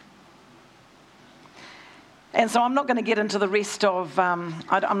 And so I'm not going to get into the rest of,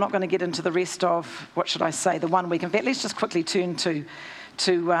 what should I say, the 1 week. In fact, let's just quickly turn to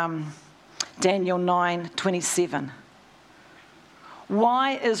Daniel 9:27.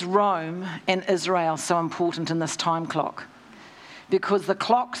 Why is Rome and Israel so important in this time clock? Because the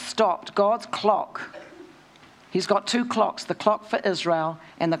clock stopped, God's clock. He's got 2 clocks, the clock for Israel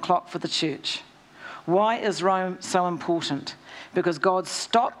and the clock for the church. Why is Rome so important? Because God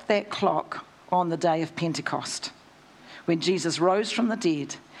stopped that clock on the day of Pentecost, when Jesus rose from the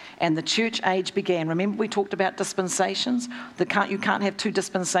dead and the church age began. Remember we talked about dispensations? You can't have 2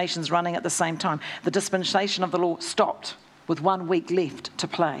 dispensations running at the same time. The dispensation of the law stopped with 1 week left to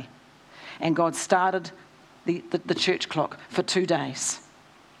play. And God started the church clock for 2 days.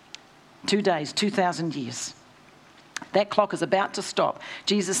 2 days, 2,000 years. That clock is about to stop.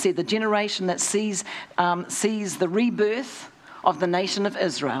 Jesus said the generation that sees the rebirth of the nation of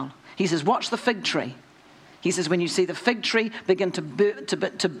Israel. He says, watch the fig tree. He says, when you see the fig tree begin to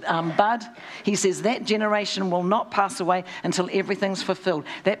bud, he says that generation will not pass away until everything's fulfilled.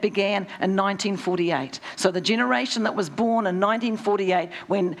 That began in 1948. So the generation that was born in 1948,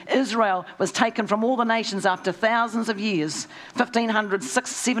 when Israel was taken from all the nations after thousands of years, 1,500,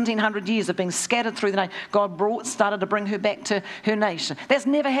 1,700 years of being scattered through the nation, God started to bring her back to her nation. That's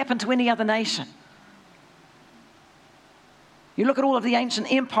never happened to any other nation. You look at all of the ancient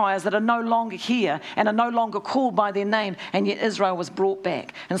empires that are no longer here and are no longer called by their name, and yet Israel was brought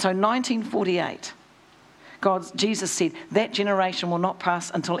back. And so 1948, Jesus said, that generation will not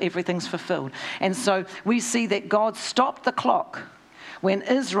pass until everything's fulfilled. And so we see that God stopped the clock when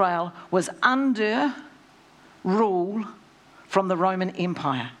Israel was under rule from the Roman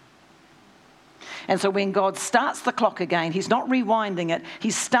Empire. And so when God starts the clock again, he's not rewinding it,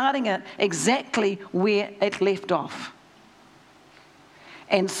 he's starting it exactly where it left off.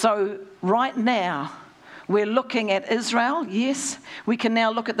 And so right now, we're looking at Israel, yes. We can now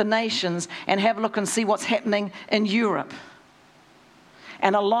look at the nations and have a look and see what's happening in Europe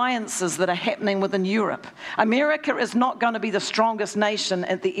and alliances that are happening within Europe. America is not going to be the strongest nation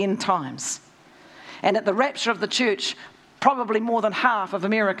at the end times. And at the rapture of the church, probably more than half of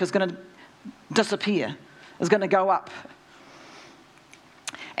America is going to disappear, is going to go up.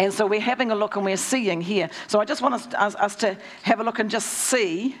 And so we're having a look and we're seeing here. So I just want us to have a look and just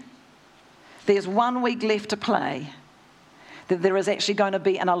see there's 1 week left to play, that there is actually going to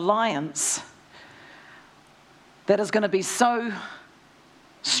be an alliance that is going to be so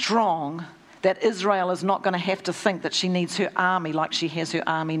strong that Israel is not going to have to think that she needs her army like she has her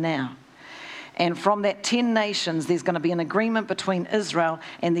army now. And from that 10 nations, there's going to be an agreement between Israel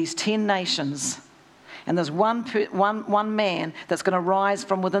and these 10 nations. And there's one man that's going to rise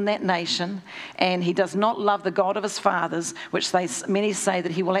from within that nation, and he does not love the God of his fathers, which many say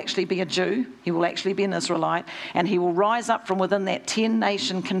that he will actually be a Jew, he will actually be an Israelite, and he will rise up from within that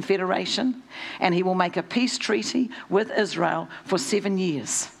 10-nation confederation, and he will make a peace treaty with Israel for 7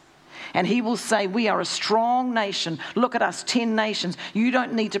 years. And he will say, we are a strong nation. Look at us, 10 nations. You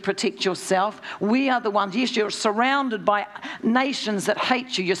don't need to protect yourself. We are the ones. Yes, you're surrounded by nations that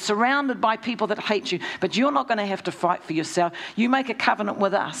hate you. You're surrounded by people that hate you. But you're not going to have to fight for yourself. You make a covenant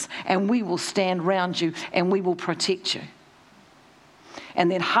with us, and we will stand round you, and we will protect you.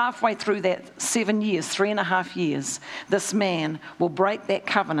 And then halfway through that 7 years, 3.5 years, this man will break that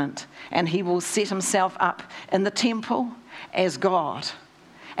covenant, and he will set himself up in the temple as God,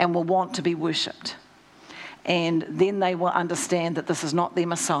 and will want to be worshipped. And then they will understand that this is not their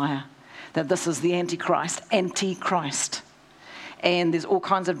Messiah, that this is the Antichrist. And there's all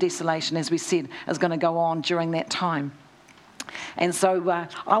kinds of desolation, as we said, is going to go on during that time. And so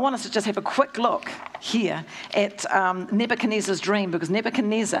I want us to just have a quick look here at Nebuchadnezzar's dream, because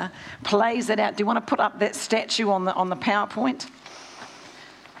Nebuchadnezzar plays it out. Do you want to put up that statue on the PowerPoint?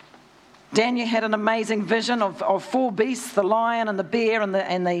 Daniel had an amazing vision of 4 beasts, the lion and the bear and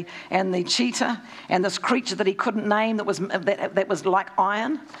the cheetah, and this creature that he couldn't name that was like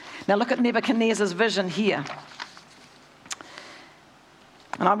iron. Now look at Nebuchadnezzar's vision here.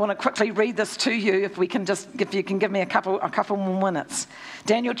 And I want to quickly read this to you, if you can give me a couple more minutes.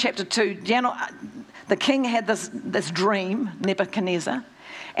 Daniel chapter 2. The king had this dream, Nebuchadnezzar.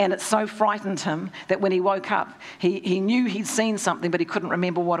 And it so frightened him that when he woke up, he knew he'd seen something, but he couldn't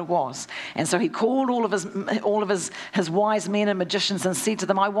remember what it was. And so he called all of his wise men and magicians and said to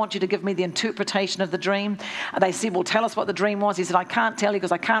them, I want you to give me the interpretation of the dream. And they said, well, tell us what the dream was. He said, I can't tell you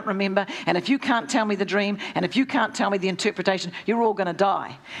because I can't remember. And if you can't tell me the dream, and if you can't tell me the interpretation, you're all going to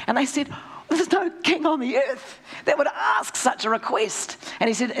die. And they said, there's no king on the earth that would ask such a request. And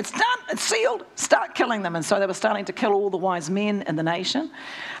he said, it's done, it's sealed, start killing them. And so they were starting to kill all the wise men in the nation.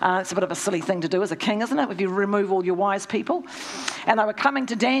 It's a bit of a silly thing to do as a king, isn't it, if you remove all your wise people? And they were coming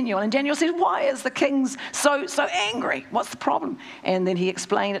to Daniel, and Daniel said, why is the king so angry? What's the problem? And then he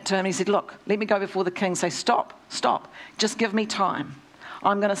explained it to him. He said, look, let me go before the king, say, stop, just give me time.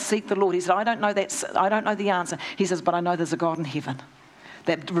 I'm going to seek the Lord. He said, I don't know the answer. He says, but I know there's a God in heaven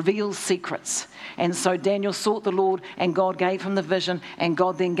that reveals secrets. And so Daniel sought the Lord, and God gave him the vision, and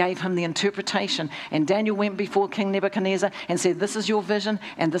God then gave him the interpretation. And Daniel went before King Nebuchadnezzar and said, this is your vision,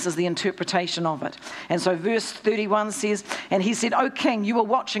 and this is the interpretation of it. And so verse 31 says, and he said, O king, you were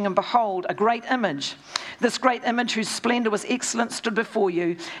watching, and behold, a great image. This great image, whose splendor was excellent, stood before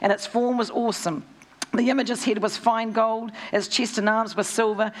you, and its form was awesome. The image's head was fine gold, its chest and arms were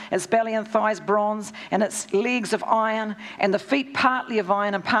silver, its belly and thighs bronze, and its legs of iron, and the feet partly of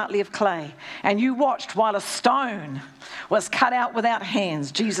iron and partly of clay. And you watched while a stone was cut out without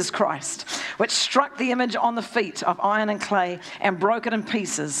hands, Jesus Christ, which struck the image on the feet of iron and clay and broke it in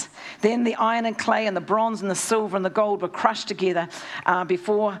pieces. Then the iron and clay and the bronze and the silver and the gold were crushed together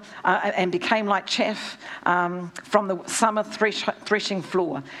and became like chaff from the summer threshing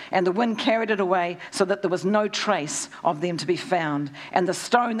floor. And the wind carried it away, so that there was no trace of them to be found. And the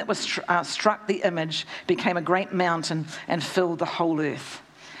stone that was struck the image became a great mountain and filled the whole earth.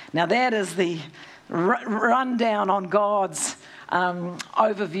 Now that is the rundown on God's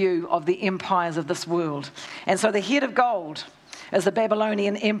overview of the empires of this world. And so the head of gold is the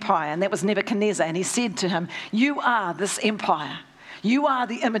Babylonian Empire, and that was Nebuchadnezzar. And he said to him, you are this empire. You are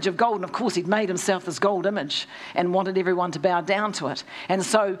the image of gold. And of course, he'd made himself this gold image and wanted everyone to bow down to it. And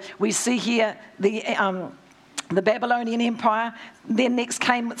so we see here the Babylonian Empire. Then next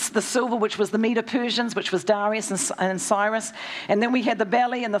came the silver, which was the Medo-Persians, which was Darius and Cyrus. And then we had the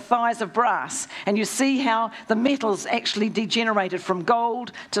belly and the thighs of brass. And you see how the metals actually degenerated from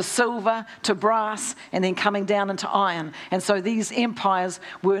gold to silver to brass, and then coming down into iron. And so these empires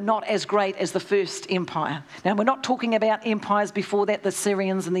were not as great as the first empire. Now, we're not talking about empires before that, the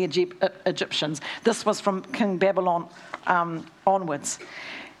Syrians and the Egyptians. This was from King Babylon onwards.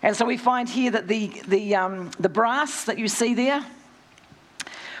 And so we find here that the brass that you see there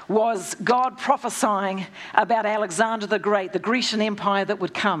was God prophesying about Alexander the Great, the Grecian Empire that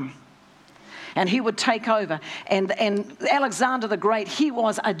would come. And he would take over. And Alexander the Great, he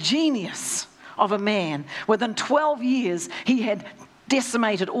was a genius of a man. Within 12 years, he had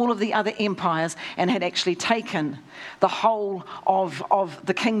decimated all of the other empires and had actually taken the whole of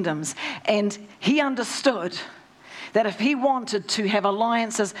the kingdoms. And he understood that if he wanted to have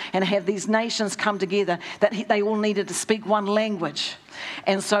alliances and have these nations come together, that they all needed to speak one language.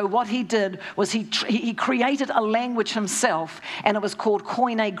 And so what he did was he created a language himself, and it was called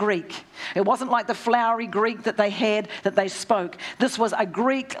Koine Greek. It wasn't like the flowery Greek that they had, that they spoke. This was a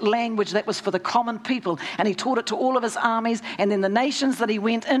Greek language that was for the common people, and he taught it to all of his armies, and then the nations that he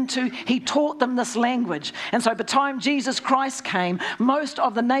went into, he taught them this language. And so by the time Jesus Christ came, most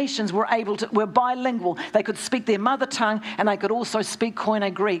of the nations were bilingual. They could speak their mother tongue, and they could also speak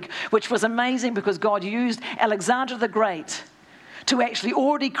Koine Greek, which was amazing because God used Alexander the Great to actually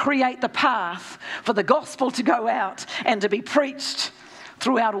already create the path for the gospel to go out and to be preached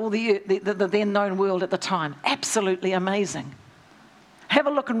throughout all the then known world at the time. Absolutely amazing. Have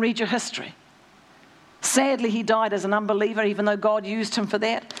a look and read your history. Sadly, he died as an unbeliever, even though God used him for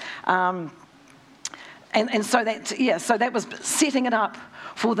that. So that was setting it up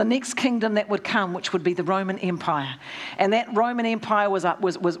for the next kingdom that would come, which would be the Roman Empire. And that Roman Empire was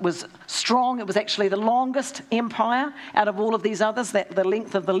strong. It was actually the longest empire out of all of these others, the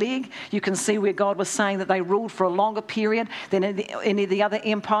length of the leg. You can see where God was saying that they ruled for a longer period than any of the other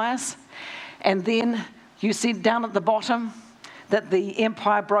empires. And then you see down at the bottom that the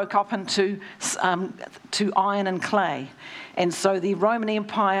empire broke up into to iron and clay. And so the Roman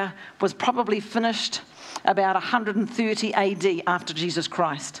Empire was probably finished about 130 AD after Jesus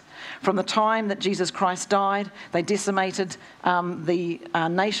Christ. From the time that Jesus Christ died, they decimated the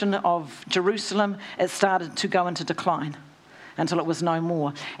nation of Jerusalem. It started to go into decline until it was no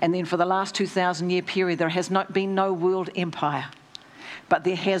more. And then for the last 2,000-year period, there has not been no world empire. But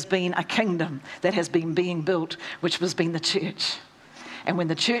there has been a kingdom that has been being built, which has been the church. And when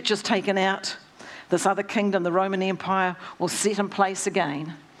the church is taken out, this other kingdom, the Roman Empire, will set in place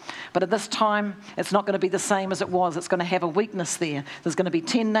again. But at this time, it's not going to be the same as it was. It's going to have a weakness there. There's going to be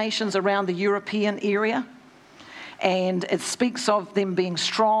 10 nations around the European area. And it speaks of them being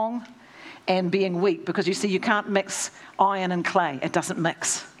strong and being weak. Because you see, you can't mix iron and clay. It doesn't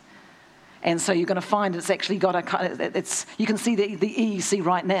mix. And so you're going to find it's actually got you can see the EEC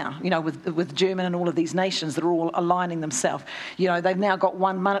right now, with Germany and all of these nations that are all aligning themselves. They've now got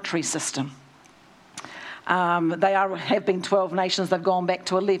one monetary system. Have been 12 nations. They've gone back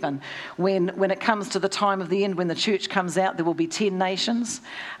to 11. When it comes to the time of the end, when the church comes out, there will be 10 nations,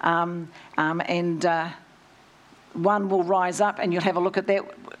 and one will rise up. And you'll have a look at that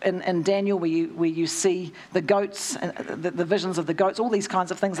in Daniel, where you see the goats, the visions of the goats, all these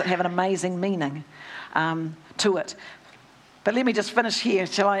kinds of things that have an amazing meaning to it. But let me just finish here,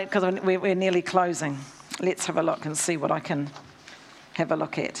 shall I? Because we're nearly closing. Let's have a look and see what I can have a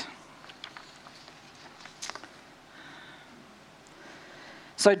look at.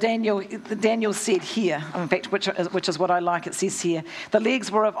 So Daniel said here, in fact, which is what I like, it says here, the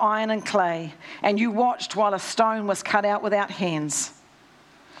legs were of iron and clay, and you watched while a stone was cut out without hands,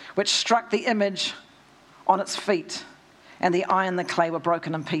 which struck the image on its feet, and the iron and the clay were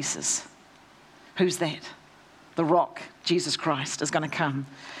broken in pieces. Who's that? The rock, Jesus Christ, is going to come.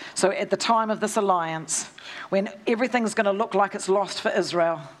 So at the time of this alliance, when everything's going to look like it's lost for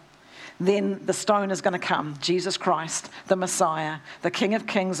Israel, then the stone is going to come, Jesus Christ, the Messiah, the King of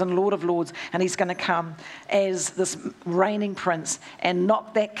Kings and Lord of Lords, and he's going to come as this reigning prince and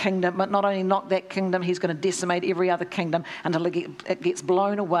knock that kingdom, but not only knock that kingdom, he's going to decimate every other kingdom until it gets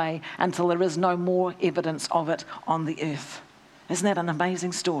blown away, until there is no more evidence of it on the earth. Isn't that an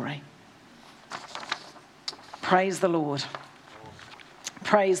amazing story? Praise the Lord.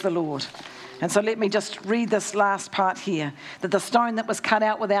 Praise the Lord. And so let me just read this last part here. That the stone that was cut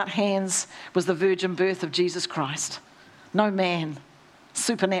out without hands was the virgin birth of Jesus Christ. No man.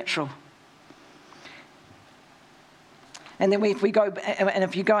 Supernatural. And then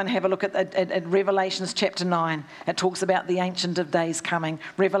if you go and have a look at Revelations chapter 9, it talks about the Ancient of Days coming.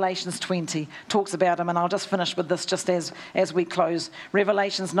 Revelations 20 talks about him, and I'll just finish with this just as we close.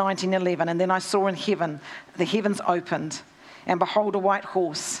 Revelations 19:11, and then I saw in heaven, the heavens opened, and behold a white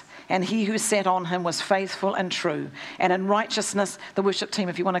horse, and he who sat on him was faithful and true, and in righteousness, the worship team,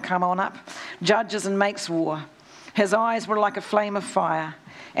 if you want to come on up, judges and makes war. His eyes were like a flame of fire,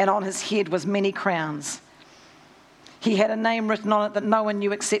 and on his head was many crowns. He had a name written on it that no one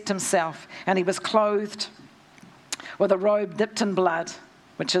knew except himself, and he was clothed with a robe dipped in blood,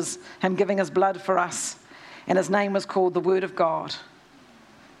 which is him giving his blood for us, and his name was called the Word of God.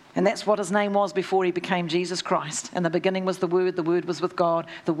 And that's what his name was before he became Jesus Christ. In the beginning was the Word was with God,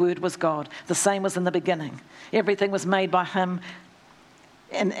 the Word was God. The same was in the beginning. Everything was made by him,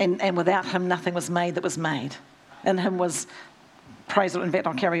 and without him nothing was made that was made. In him was, praise the Lord. In fact,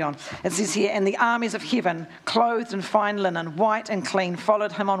 I'll carry on. It says here, and the armies of heaven, clothed in fine linen, white and clean,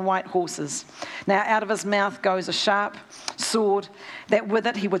 followed him on white horses. Now out of his mouth goes a sharp sword, that with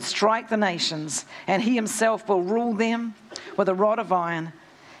it he would strike the nations, and he himself will rule them with a rod of iron.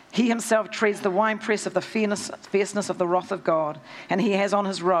 He himself treads the winepress of the fierceness of the wrath of God, and he has on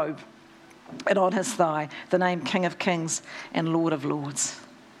his robe and on his thigh the name King of Kings and Lord of Lords.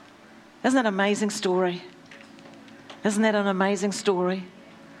 Isn't that an amazing story? Isn't that an amazing story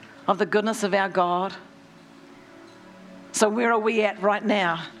of the goodness of our God? So where are we at right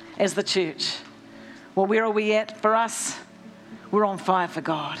now as the church? Well, where are we at? For us, we're on fire for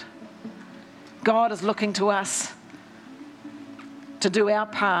God. God is looking to us to do our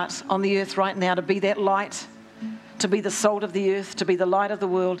part on the earth right now, to be that light, to be the salt of the earth, to be the light of the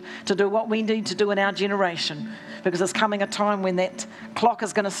world, to do what we need to do in our generation. Because there's coming a time when that clock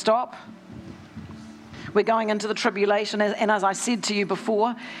is going to stop. We're going into the tribulation, and as I said to you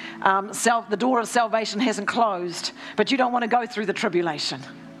before, the door of salvation hasn't closed, but you don't want to go through the tribulation.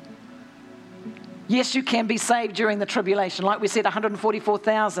 Yes, you can be saved during the tribulation. Like we said,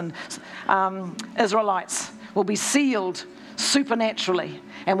 144,000 Israelites will be sealed supernaturally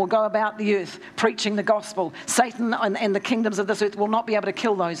and will go about the earth preaching the gospel. Satan and the kingdoms of this earth will not be able to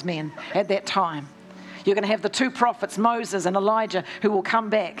kill those men at that time. You're going to have the two prophets, Moses and Elijah, who will come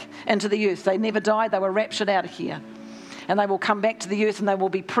back into the earth. They never died. They were raptured out of here. And they will come back to the earth and they will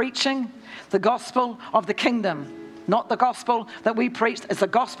be preaching the gospel of the kingdom. Not the gospel that we preached. It's the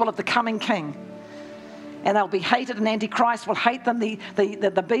gospel of the coming king. And they'll be hated, and Antichrist will hate them,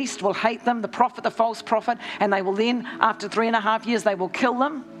 the beast will hate them, the prophet, the false prophet, and they will then, after 3.5 years, they will kill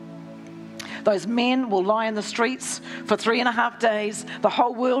them. Those men will lie in the streets for 3.5 days. The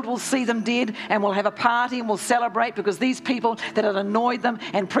whole world will see them dead, and we'll have a party and we'll celebrate, because these people that had annoyed them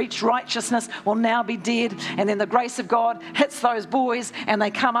and preached righteousness will now be dead. And then the grace of God hits those boys, and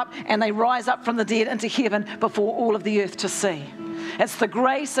they come up and they rise up from the dead into heaven before all of the earth to see. It's the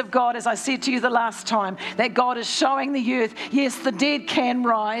grace of God, as I said to you the last time, that God is showing the earth, yes, the dead can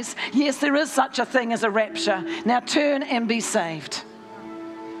rise. Yes, there is such a thing as a rapture. Now turn and be saved.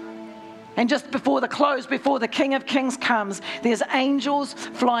 And just before the close, before the King of Kings comes, there's angels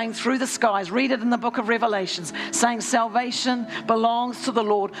flying through the skies. Read it in the book of Revelations, saying salvation belongs to the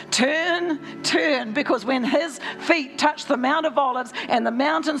Lord. Turn, because when his feet touch the Mount of Olives and the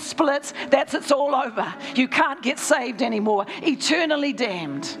mountain splits, it's all over. You can't get saved anymore. Eternally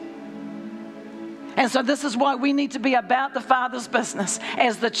damned. And so this is why we need to be about the Father's business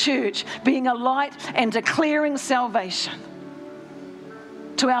as the church, being a light and declaring salvation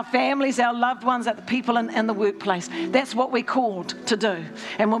to our families, our loved ones, at the people in the workplace. That's what we're called to do.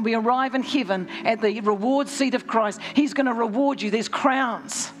 And when we arrive in heaven at the reward seat of Christ, he's going to reward you. There's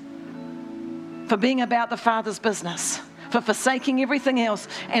crowns for being about the Father's business, for forsaking everything else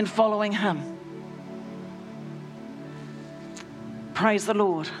and following him. Praise the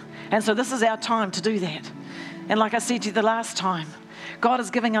Lord. And so this is our time to do that. And like I said to you the last time, God is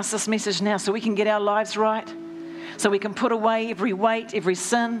giving us this message now so we can get our lives right. So we can put away every weight, every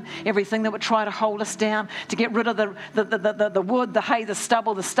sin, everything that would try to hold us down, to get rid of the wood, the hay, the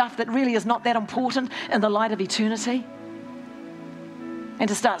stubble, the stuff that really is not that important in the light of eternity. And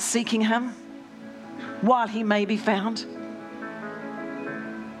to start seeking him while he may be found.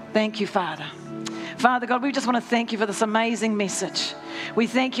 Thank you, Father. Father God, we just want to thank you for this amazing message. We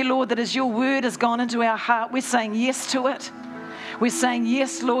thank you, Lord, that as your word has gone into our heart, we're saying yes to it. We're saying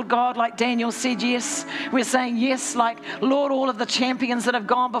yes, Lord God, like Daniel said yes. We're saying yes, like, Lord, all of the champions that have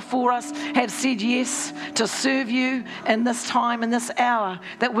gone before us have said yes to serve you in this time, in this hour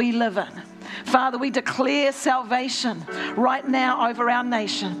that we live in. Father, we declare salvation right now over our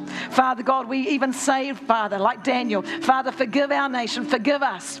nation. Father God, we even say, Father, like Daniel, Father, forgive our nation, forgive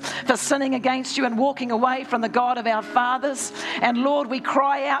us for sinning against you and walking away from the God of our fathers. And Lord, we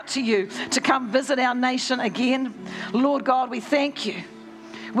cry out to you to come visit our nation again. Lord God, we thank you.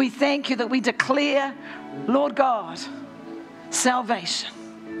 We thank you that we declare, Lord God, salvation.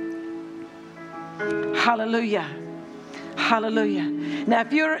 Hallelujah. Hallelujah. Now,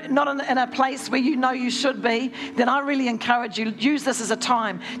 if you're not in a place where you know you should be, then I really encourage you, use this as a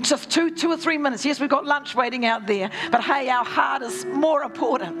time. Just two or 3 minutes. Yes, we've got lunch waiting out there, but hey, our heart is more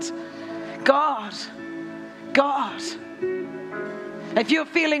important. God. If you're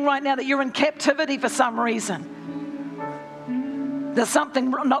feeling right now that you're in captivity for some reason, there's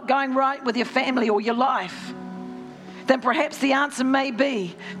something not going right with your family or your life, then perhaps the answer may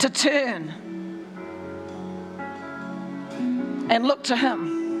be to turn and look to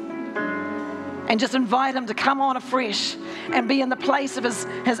him and just invite him to come on afresh and be in the place of his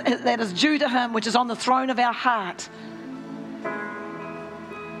that is due to him, which is on the throne of our heart.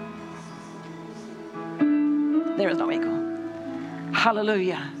 There is no echo.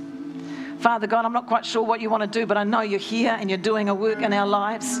 Hallelujah. Father God, I'm not quite sure what you want to do, but I know you're here and you're doing a work in our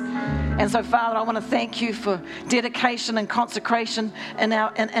lives. And so, Father, I want to thank you for dedication and consecration in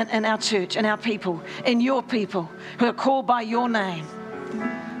our church, in our people, in your people who are called by your name.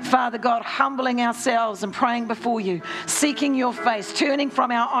 Father God, humbling ourselves and praying before you, seeking your face, turning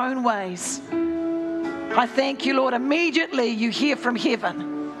from our own ways. I thank you, Lord. Immediately you hear from heaven.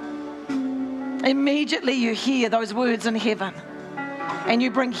 Immediately you hear those words in heaven. And you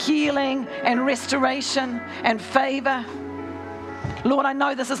bring healing and restoration and favor. Lord, I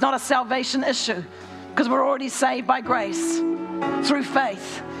know this is not a salvation issue because we're already saved by grace through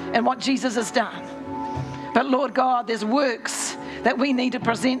faith in what Jesus has done. But Lord God, there's works that we need to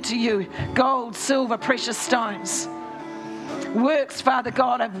present to you. Gold, silver, precious stones. Works, Father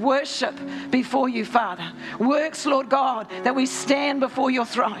God, of worship before you, Father. Works, Lord God, that we stand before your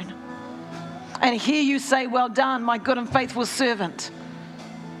throne and hear you say, well done, my good and faithful servant.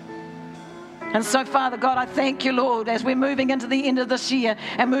 And so, Father God, I thank you, Lord, as we're moving into the end of this year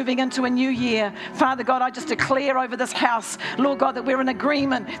and moving into a new year. Father God, I just declare over this house, Lord God, that we're in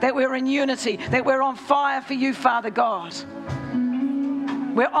agreement, that we're in unity, that we're on fire for you, Father God.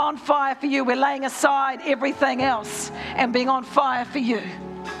 We're on fire for you. We're laying aside everything else and being on fire for you.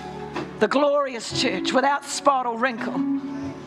 The glorious church without spot or wrinkle.